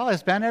you recall?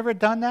 Has Ben ever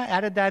done that?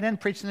 Added that in,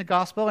 preaching the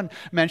gospel and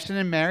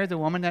mentioning Mary, the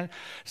woman that...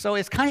 So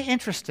it's kind of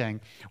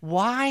interesting.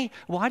 Why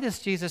does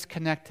Jesus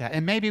connect that?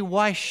 And maybe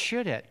why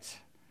should it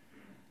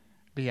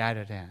be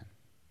added in?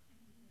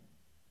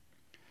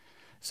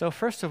 So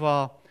first of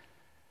all,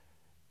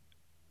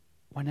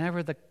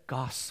 whenever the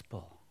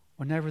gospel,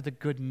 whenever the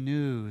good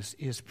news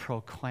is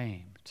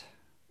proclaimed,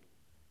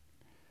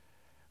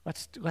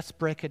 let's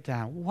break it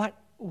down.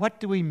 What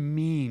do we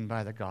mean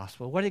by the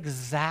gospel? What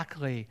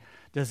exactly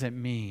does it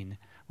mean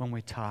when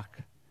we talk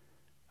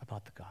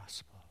about the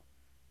gospel?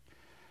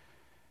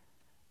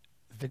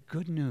 The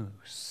good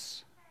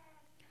news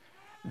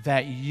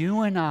that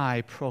you and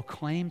I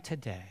proclaim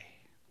today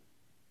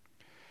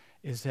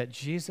is that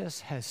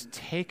Jesus has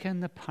taken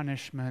the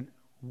punishment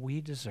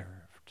we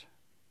deserved.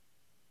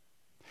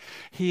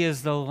 He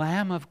is the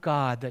Lamb of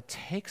God that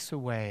takes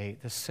away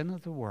the sin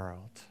of the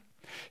world.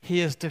 He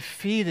has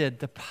defeated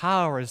the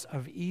powers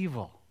of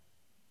evil.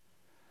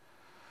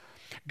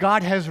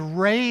 God has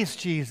raised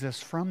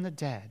Jesus from the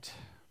dead.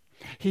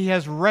 He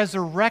has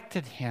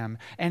resurrected him,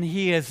 and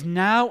he has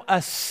now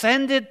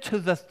ascended to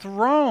the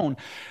throne.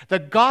 The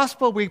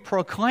gospel we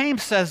proclaim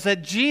says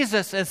that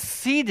Jesus is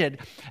seated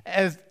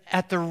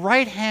at the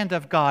right hand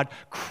of God,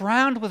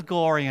 crowned with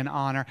glory and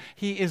honor.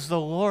 He is the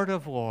Lord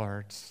of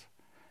lords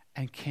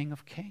and King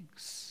of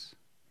kings.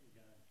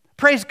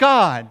 Praise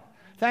God.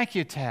 Thank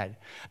you, Ted.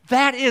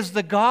 That is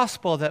the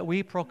gospel that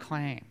we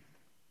proclaim.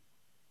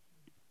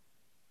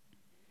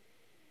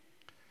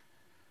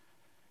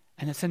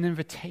 And it's an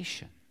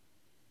invitation.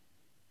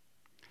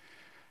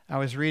 I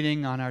was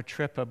reading on our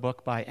trip a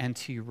book by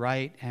N.T.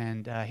 Wright,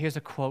 and here's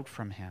a quote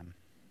from him.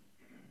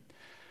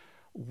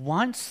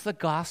 Once the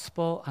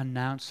gospel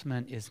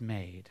announcement is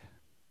made,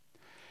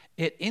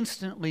 it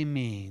instantly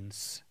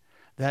means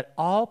that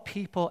all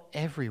people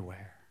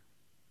everywhere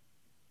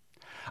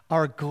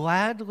are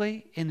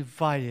gladly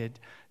invited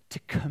to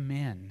come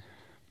in,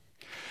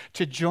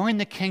 to join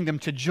the kingdom,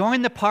 to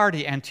join the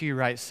party, N.T.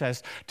 Wright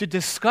says, to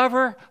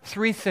discover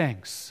 3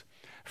 things: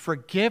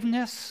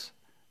 forgiveness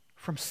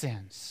from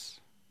sins,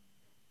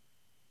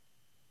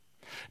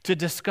 to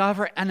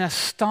discover an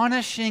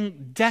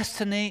astonishing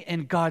destiny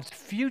in God's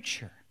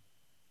future,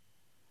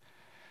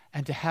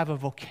 and to have a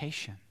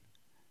vocation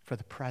for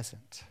the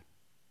present,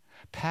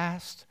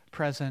 past,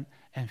 present,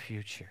 and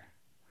future.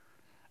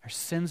 Our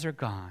sins are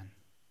gone.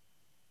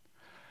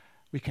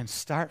 We can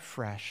start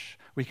fresh.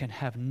 We can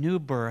have new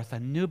birth, a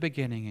new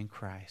beginning in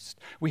Christ.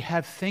 We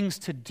have things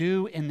to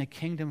do in the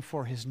kingdom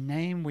for his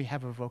name. We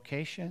have a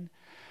vocation,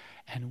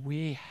 and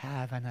we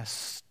have an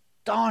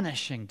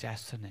astonishing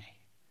destiny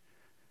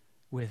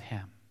with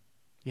him.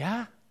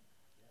 Yeah?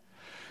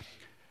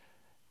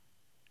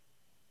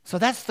 So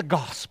that's the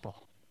gospel.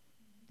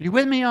 You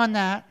with me on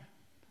that?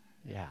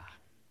 Yeah.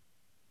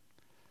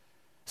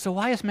 So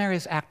why is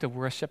Mary's act of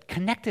worship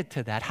connected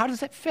to that? How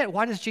does it fit?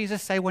 Why does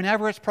Jesus say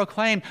whenever it's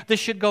proclaimed, this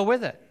should go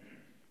with it?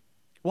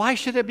 Why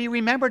should it be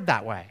remembered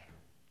that way?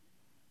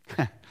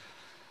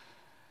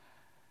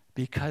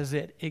 Because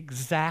it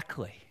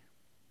exactly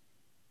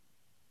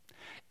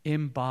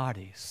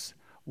embodies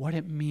what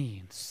it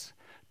means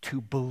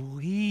to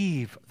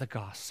believe the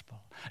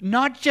gospel.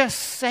 Not just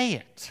say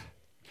it,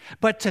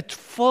 but to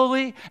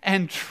fully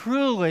and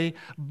truly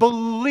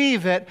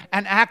believe it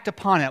and act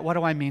upon it. What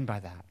do I mean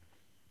by that?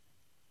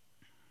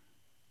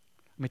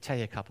 Let me tell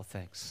you a couple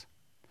things.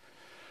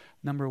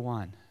 Number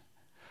one,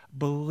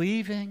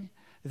 believing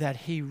that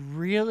he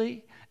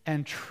really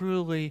and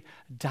truly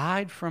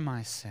died for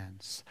my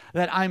sins,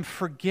 that I'm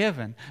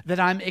forgiven, that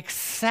I'm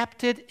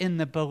accepted in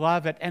the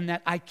beloved, and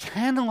that I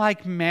can,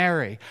 like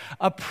Mary,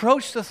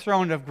 approach the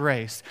throne of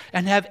grace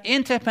and have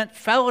intimate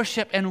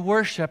fellowship and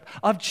worship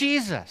of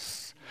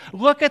Jesus.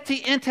 Look at the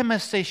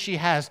intimacy she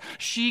has.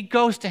 She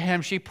goes to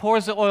him, she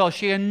pours the oil,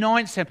 she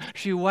anoints him,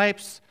 she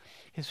wipes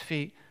his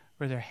feet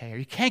with her hair.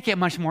 You can't get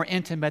much more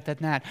intimate than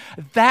that.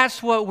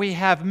 That's what we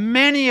have.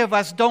 Many of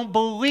us don't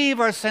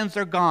believe our sins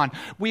are gone.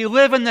 We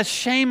live in the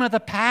shame of the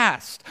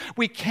past.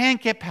 We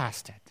can't get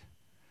past it.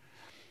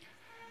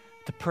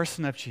 The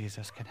person of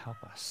Jesus can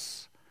help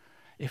us.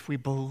 If we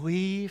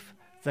believe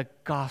the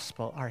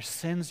gospel, our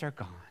sins are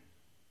gone.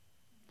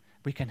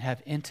 We can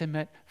have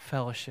intimate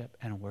fellowship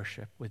and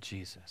worship with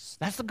Jesus.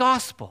 That's the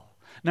gospel.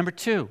 Number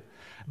 2,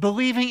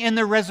 believing in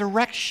the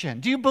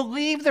resurrection. Do you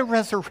believe the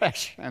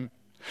resurrection?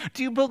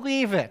 Do you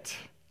believe it?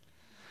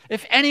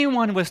 If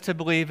anyone was to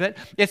believe it,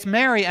 it's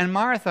Mary and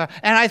Martha.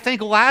 And I think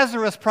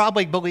Lazarus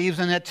probably believes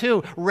in it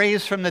too,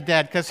 raised from the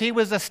dead, because he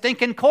was a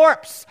stinking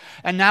corpse.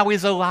 And now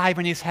he's alive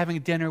and he's having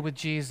dinner with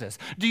Jesus.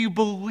 Do you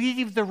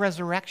believe the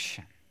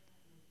resurrection?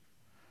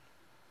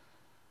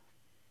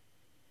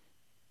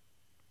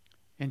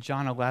 In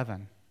John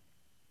 11,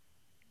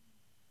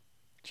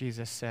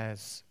 Jesus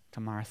says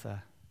to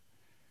Martha,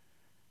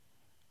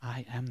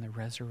 I am the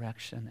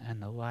resurrection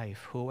and the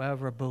life.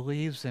 Whoever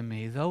believes in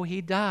me, though he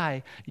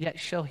die, yet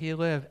shall he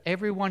live.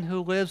 Everyone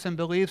who lives and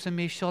believes in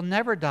me shall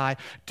never die.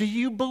 Do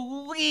you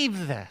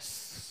believe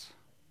this?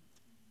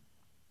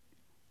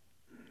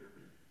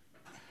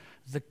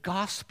 The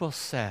gospel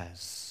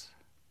says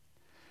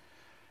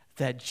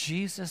that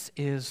Jesus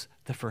is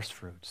the first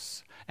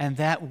fruits and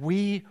that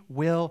we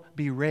will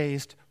be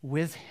raised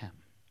with him.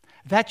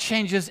 That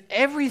changes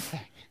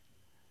everything.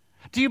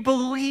 Do you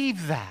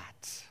believe that?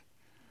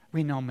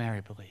 We know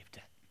Mary believed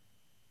it,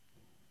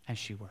 and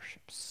she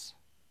worships.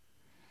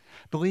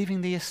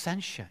 Believing the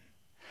ascension,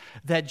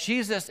 that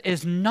Jesus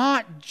is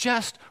not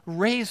just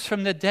raised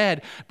from the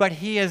dead, but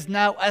he is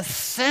now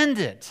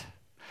ascended,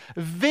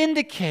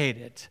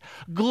 vindicated,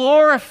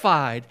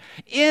 glorified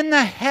in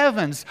the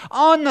heavens,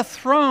 on the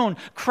throne,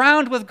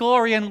 crowned with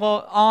glory and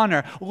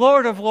honor,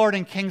 Lord of lords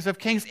and Kings of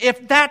kings.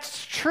 If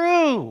that's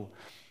true,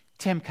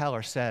 Tim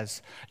Keller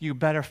says, you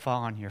better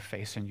fall on your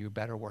face and you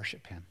better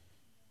worship him.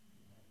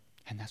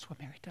 And that's what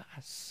Mary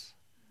does.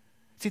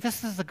 See,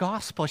 this is the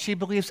gospel. She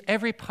believes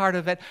every part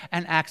of it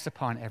and acts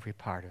upon every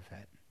part of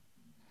it.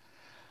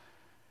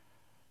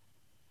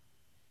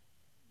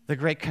 The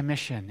Great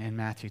Commission in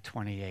Matthew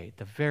 28,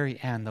 the very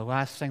end, the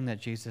last thing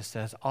that Jesus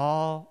says,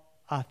 all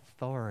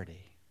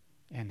authority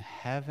in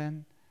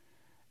heaven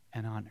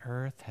and on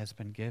earth has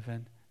been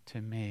given to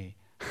me.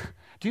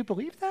 Do you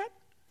believe that?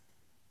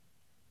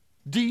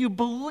 Do you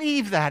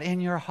believe that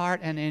in your heart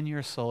and in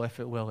your soul? If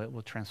it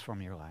will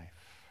transform your life.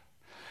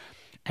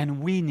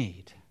 And we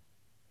need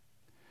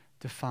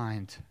to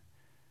find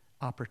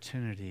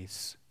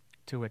opportunities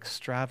to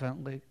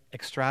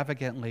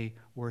extravagantly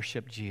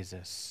worship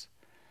Jesus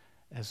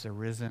as the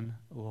risen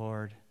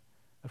Lord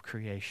of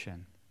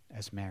creation,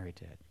 as Mary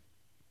did.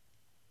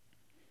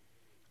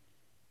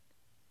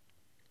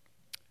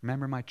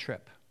 Remember my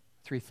trip.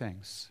 3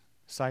 things: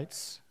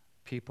 sites,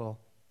 people,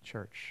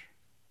 church.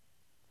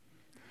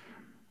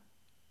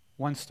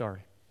 One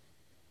story.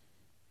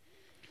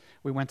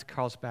 We went to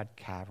Carlsbad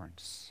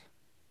Caverns.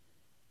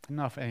 I don't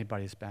know if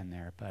anybody's been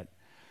there, but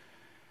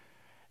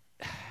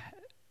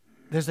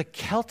there's a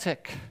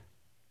Celtic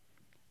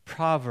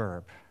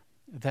proverb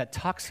that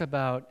talks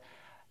about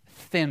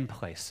thin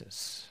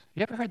places.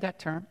 You ever heard that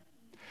term?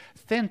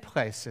 Thin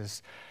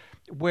places,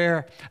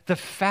 where the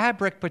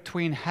fabric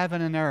between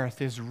heaven and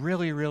earth is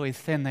really, really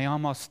thin. They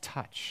almost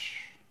touch.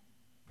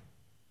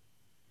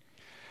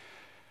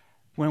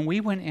 When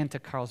we went into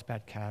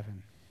Carlsbad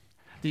Cavern,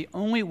 the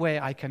only way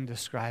I can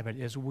describe it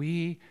is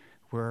we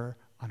were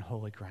on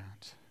holy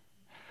ground.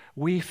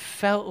 We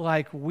felt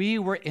like we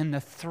were in the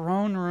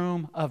throne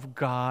room of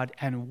God,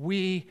 and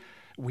we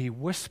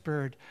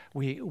whispered,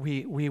 we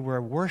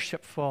were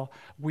worshipful.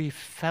 We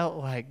felt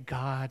like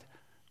God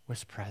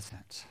was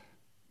present.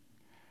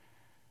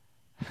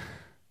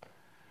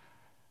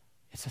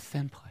 It's a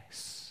thin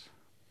place.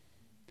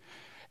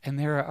 And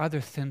there are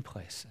other thin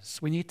places.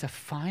 We need to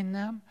find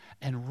them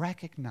and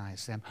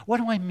recognize them. What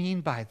do I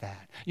mean by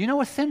that? You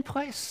know a thin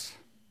place?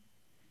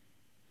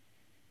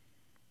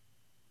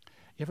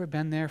 You ever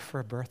been there for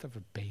a birth of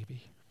a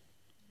baby?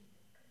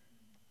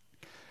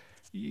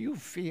 You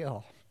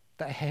feel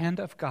the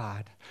hand of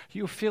God.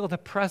 You feel the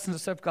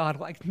presence of God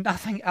like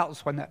nothing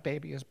else when that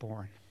baby is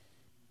born.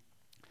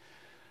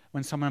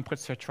 When someone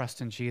puts their trust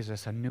in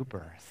Jesus, a new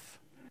birth,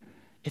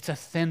 it's a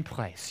thin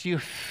place. You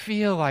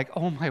feel like,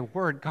 oh my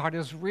word, God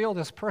is real.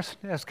 This person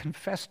has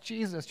confessed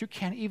Jesus. You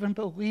can't even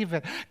believe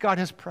it. God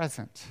is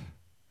present.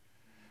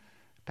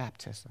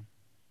 Baptism.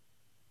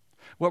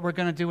 What we're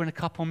going to do in a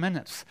couple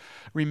minutes,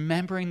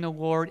 remembering the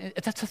Lord,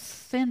 that's a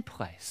thin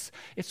place.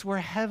 It's where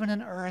heaven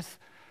and earth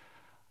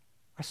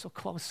are so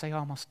close they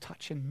almost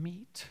touch and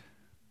meet.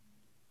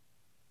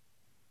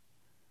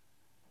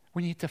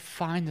 We need to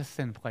find the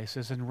thin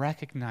places and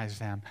recognize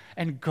them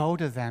and go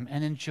to them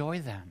and enjoy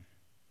them.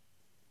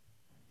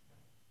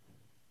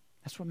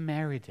 That's what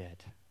Mary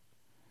did.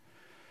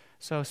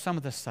 So some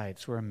of the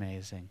sights were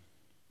amazing.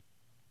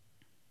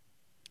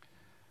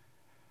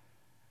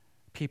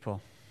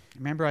 People.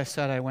 Remember I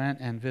said I went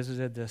and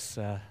visited this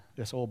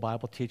old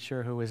Bible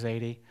teacher who was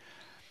 80?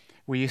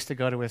 We used to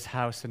go to his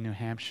house in New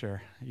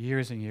Hampshire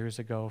years and years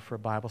ago for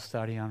Bible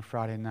study on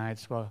Friday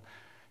nights. Well,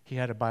 he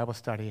had a Bible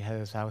study at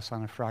his house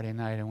on a Friday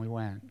night, and we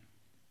went.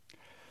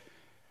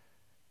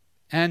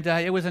 And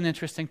it was an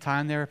interesting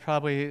time. There were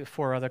probably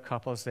 4 other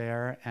couples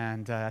there,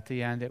 and at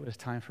the end it was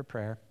time for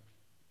prayer.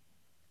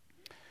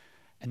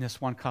 And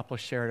this one couple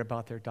shared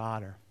about their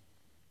daughter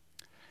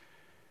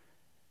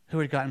who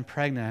had gotten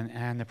pregnant,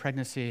 and the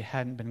pregnancy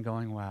hadn't been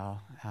going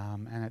well.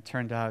 And it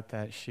turned out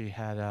that she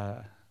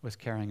was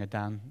carrying a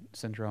Down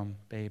syndrome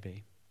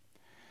baby.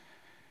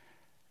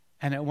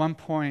 And at one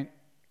point,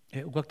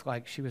 it looked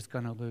like she was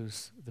going to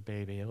lose the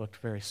baby. It looked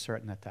very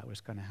certain that that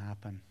was going to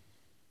happen.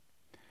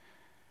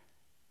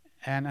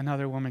 And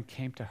another woman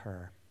came to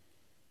her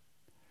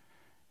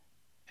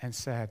and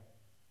said,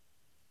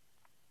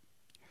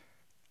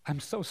 "I'm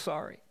so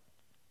sorry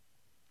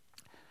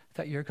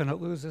that you're going to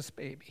lose this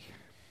baby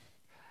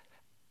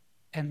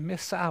and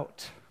miss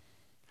out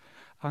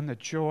on the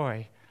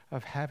joy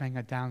of having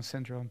a Down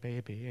syndrome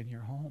baby in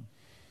your home.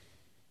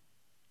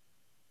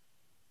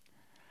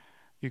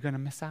 You're going to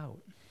miss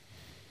out."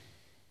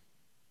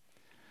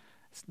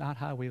 It's not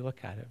how we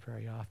look at it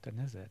very often,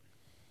 is it?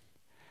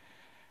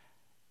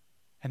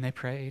 And they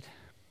prayed.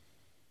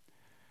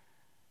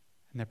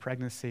 And the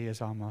pregnancy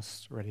is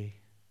almost ready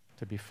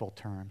to be full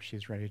term.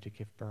 She's ready to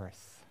give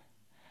birth.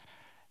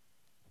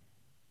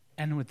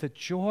 And with the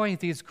joy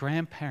these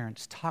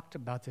grandparents talked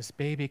about this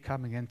baby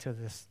coming into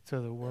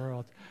the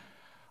world,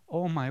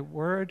 oh my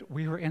word,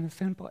 we were in a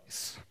thin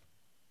place.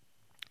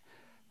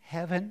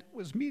 Heaven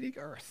was meeting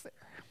earth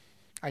there.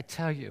 I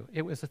tell you,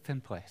 it was a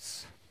thin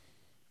place.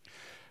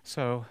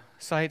 So,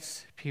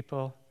 sights,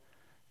 people,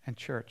 and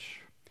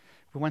church.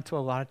 We went to a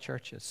lot of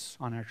churches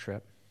on our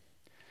trip.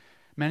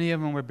 Many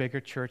of them were bigger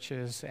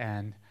churches,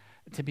 and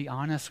to be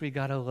honest, we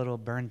got a little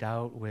burned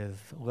out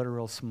with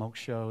literal smoke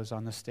shows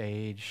on the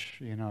stage,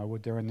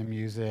 during the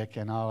music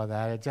and all of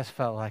that. It just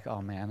felt like,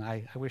 oh man,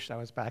 I wish I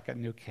was back at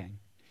New King.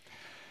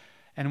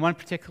 And one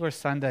particular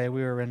Sunday,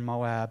 we were in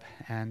Moab,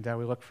 and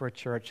we looked for a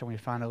church, and we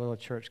found a little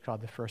church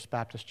called the First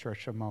Baptist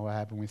Church of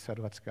Moab, and we said,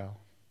 let's go.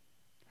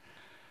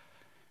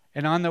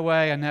 And on the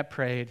way, Annette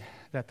prayed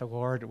that the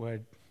Lord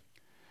would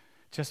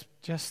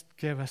just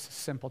give us a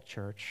simple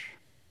church.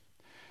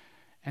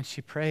 And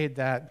she prayed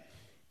that,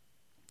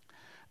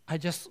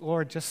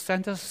 Lord, just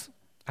send us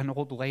an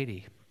old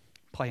lady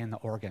playing the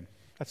organ.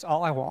 That's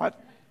all I want.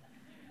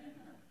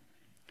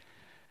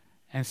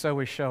 And so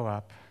we show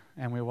up,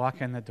 and we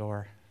walk in the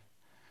door,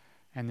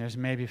 and there's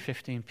maybe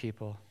 15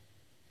 people,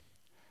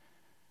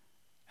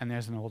 and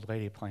there's an old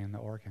lady playing the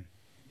organ.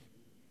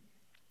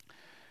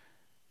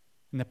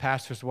 And the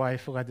pastor's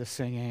wife led the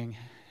singing,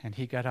 and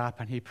he got up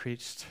and he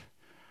preached,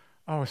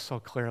 so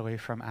clearly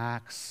from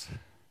Acts.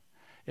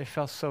 It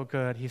felt so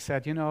good. He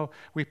said,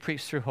 we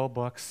preach through whole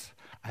books.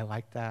 I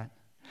like that.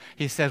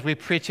 He says, we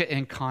preach it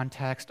in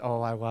context.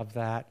 Oh, I love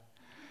that.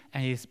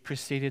 And he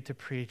proceeded to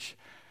preach.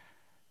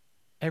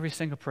 Every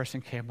single person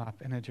came up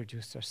and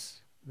introduced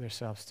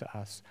themselves to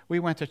us. We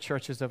went to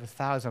churches of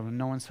 1,000 and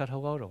no one said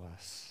hello to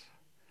us.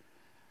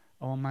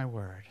 Oh, my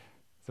word.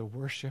 The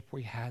worship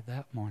we had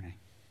that morning.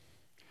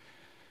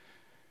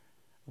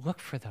 Look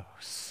for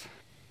those.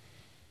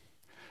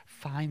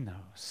 Find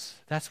those.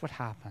 That's what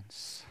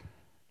happens.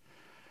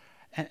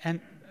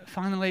 And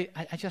finally,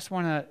 I just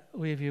want to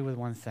leave you with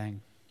one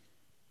thing.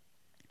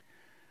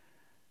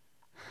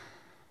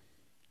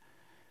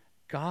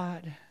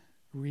 God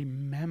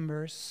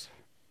remembers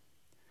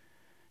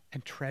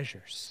and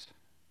treasures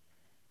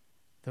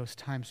those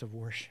times of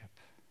worship.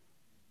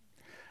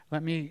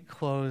 Let me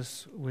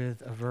close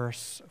with a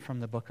verse from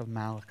the book of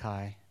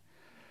Malachi,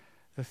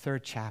 the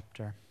 3rd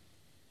chapter.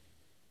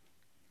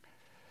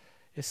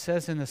 It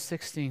says in the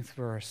 16th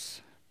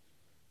verse,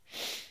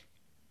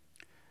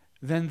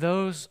 "Then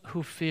those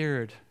who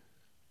feared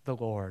the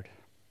Lord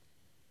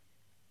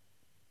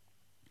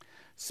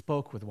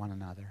spoke with one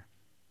another.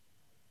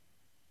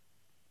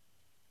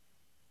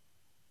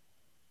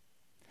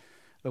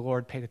 The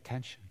Lord paid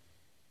attention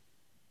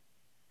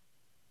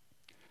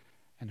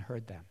and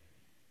heard them.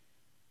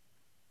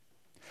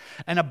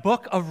 And a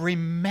book of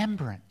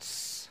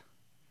remembrance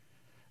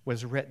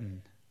was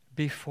written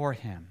before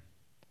him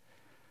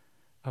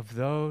of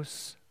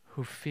those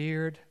who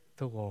feared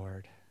the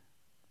Lord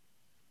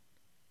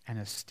and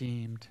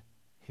esteemed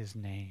his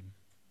name.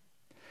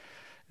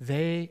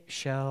 They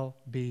shall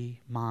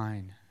be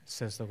mine,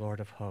 says the Lord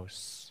of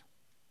hosts,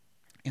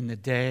 in the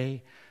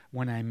day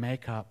when I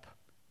make up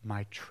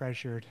my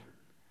treasured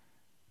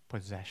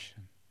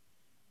possession."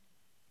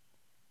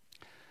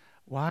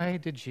 Why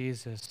did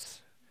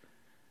Jesus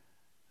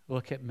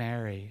look at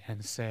Mary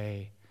and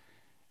say,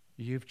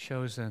 "You've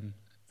chosen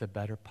the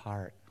better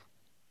part,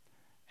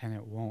 and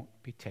it won't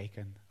be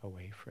taken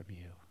away from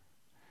you.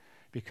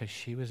 Because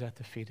she was at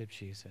the feet of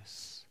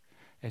Jesus,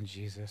 and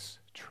Jesus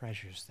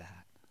treasures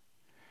that.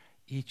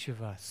 Each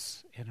of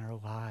us in our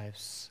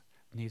lives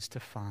needs to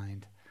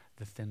find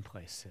the thin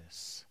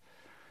places,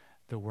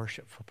 the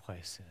worshipful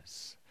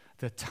places,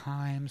 the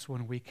times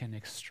when we can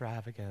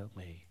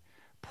extravagantly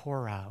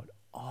pour out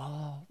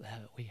all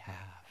that we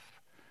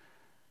have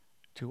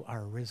to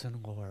our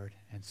risen Lord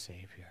and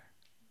Savior,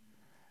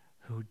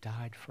 who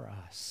died for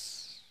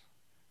us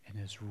and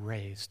is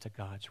raised to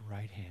God's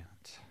right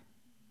hand.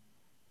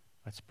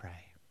 Let's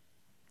pray.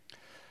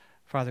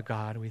 Father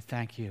God, we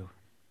thank you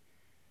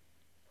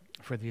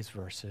for these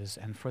verses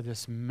and for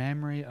this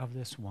memory of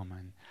this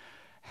woman.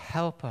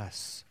 Help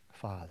us,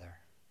 Father,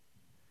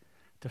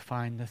 to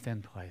find the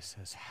thin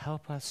places.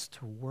 Help us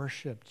to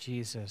worship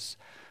Jesus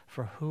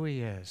for who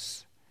he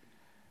is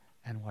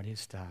and what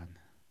he's done.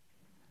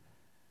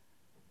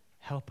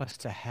 Help us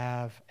to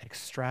have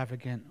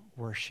extravagant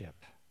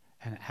worship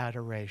and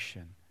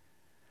adoration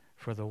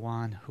for the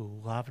one who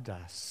loved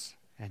us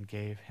and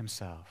gave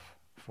himself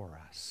for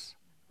us.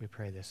 We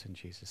pray this in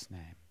Jesus'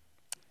 name.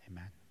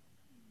 Amen.